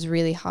movie, it was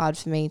really hard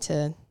for me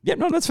to. Yeah,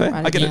 no, that's fair.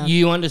 Write I it get down. it.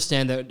 You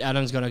understand that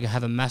Adam's going to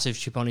have a massive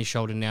chip on his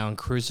shoulder now and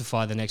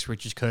crucify the next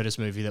Richard Curtis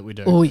movie that we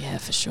do. Oh yeah,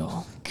 for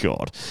sure.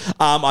 God.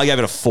 I gave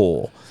it a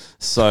 4.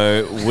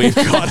 So we've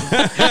got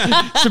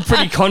Some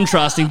pretty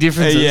contrasting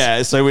differences.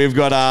 yeah. So we've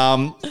got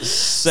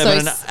 7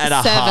 and a 7.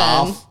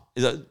 half.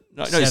 Is it?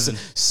 No, 7.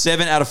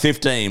 7 out of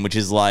 15, which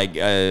is like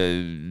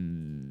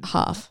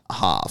Half.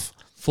 half.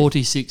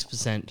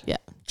 46%. Yeah.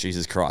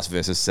 Jesus Christ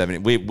versus 70.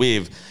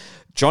 We've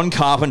John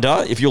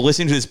Carpenter. If you're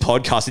listening to this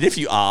podcast, and if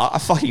you are, I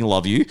fucking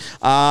love you.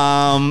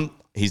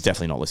 He's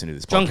definitely not listening to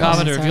this John podcast.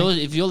 Carpenter,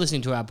 Sorry. if you're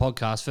listening to our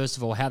podcast, first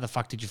of all, how the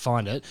fuck did you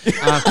find it?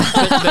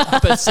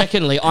 But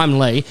secondly, I'm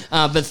Lee.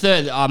 But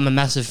third, I'm a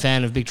massive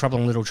fan of Big Trouble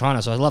in Little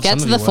China, so I love Get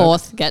some to of the your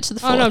fourth. work. Get to the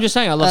fourth. Oh, no, I'm just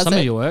saying, I love That's some it.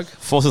 of your work.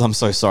 Forces, I'm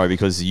so sorry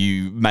because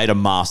you made a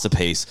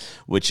masterpiece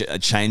which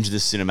changed the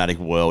cinematic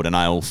world, and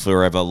I will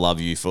forever love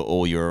you for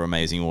all your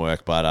amazing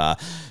work. But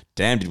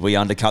damn, did we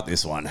undercut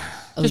this one?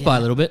 Just by a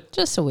little bit.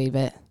 Just a wee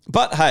bit.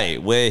 But hey,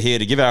 we're here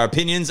to give our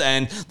opinions,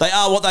 and they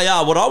are what they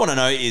are. What I want to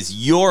know is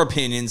your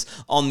opinions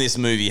on this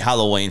movie,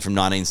 Halloween from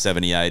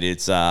 1978.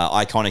 It's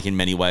iconic in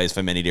many ways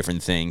for many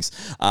different things.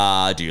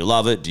 Do you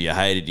love it? Do you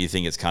hate it? Do you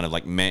think it's kind of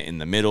like meh in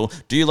the middle?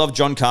 Do you love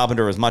John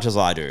Carpenter as much as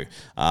I do?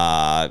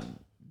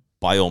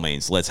 By all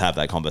means, let's have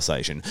that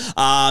conversation.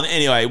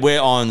 Anyway, we're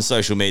on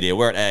social media.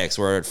 We're at X,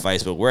 we're at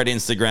Facebook, we're at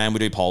Instagram. We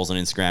do polls on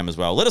Instagram as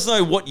well. Let us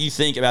know what you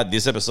think about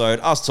this episode,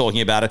 us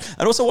talking about it,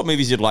 and also what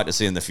movies you'd like to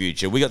see in the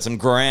future. We got some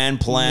grand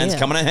plans Yeah.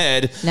 coming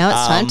ahead. Now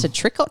it's time to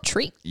trick or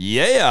treat.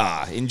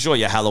 Yeah, enjoy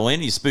your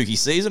Halloween, your spooky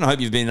season. I hope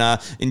you've been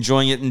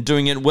enjoying it and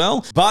doing it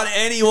well. But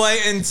anyway,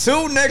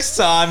 until next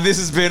time, this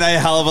has been a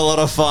hell of a lot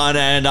of fun,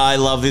 and I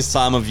love this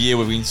time of year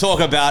where we can talk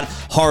about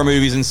horror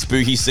movies and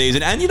spooky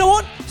season. And you know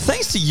what?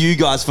 Thanks to you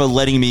guys for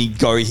letting me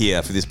go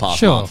here for this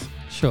past month.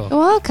 Sure. You're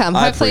welcome.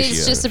 I Hopefully appreciate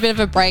it's just it. a bit of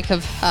a break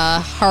of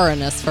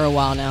horrorness for a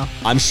while now.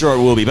 I'm sure it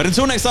will be. But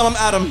until next time, I'm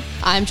Adam.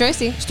 I'm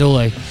Josie. Still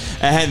Lee.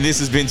 And this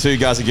has been Two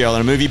Guys, a Girl,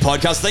 and a Movie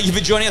Podcast. Thank you for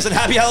joining us, and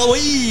happy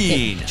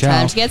Halloween! Ciao.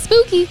 Time to get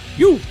spooky.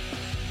 You.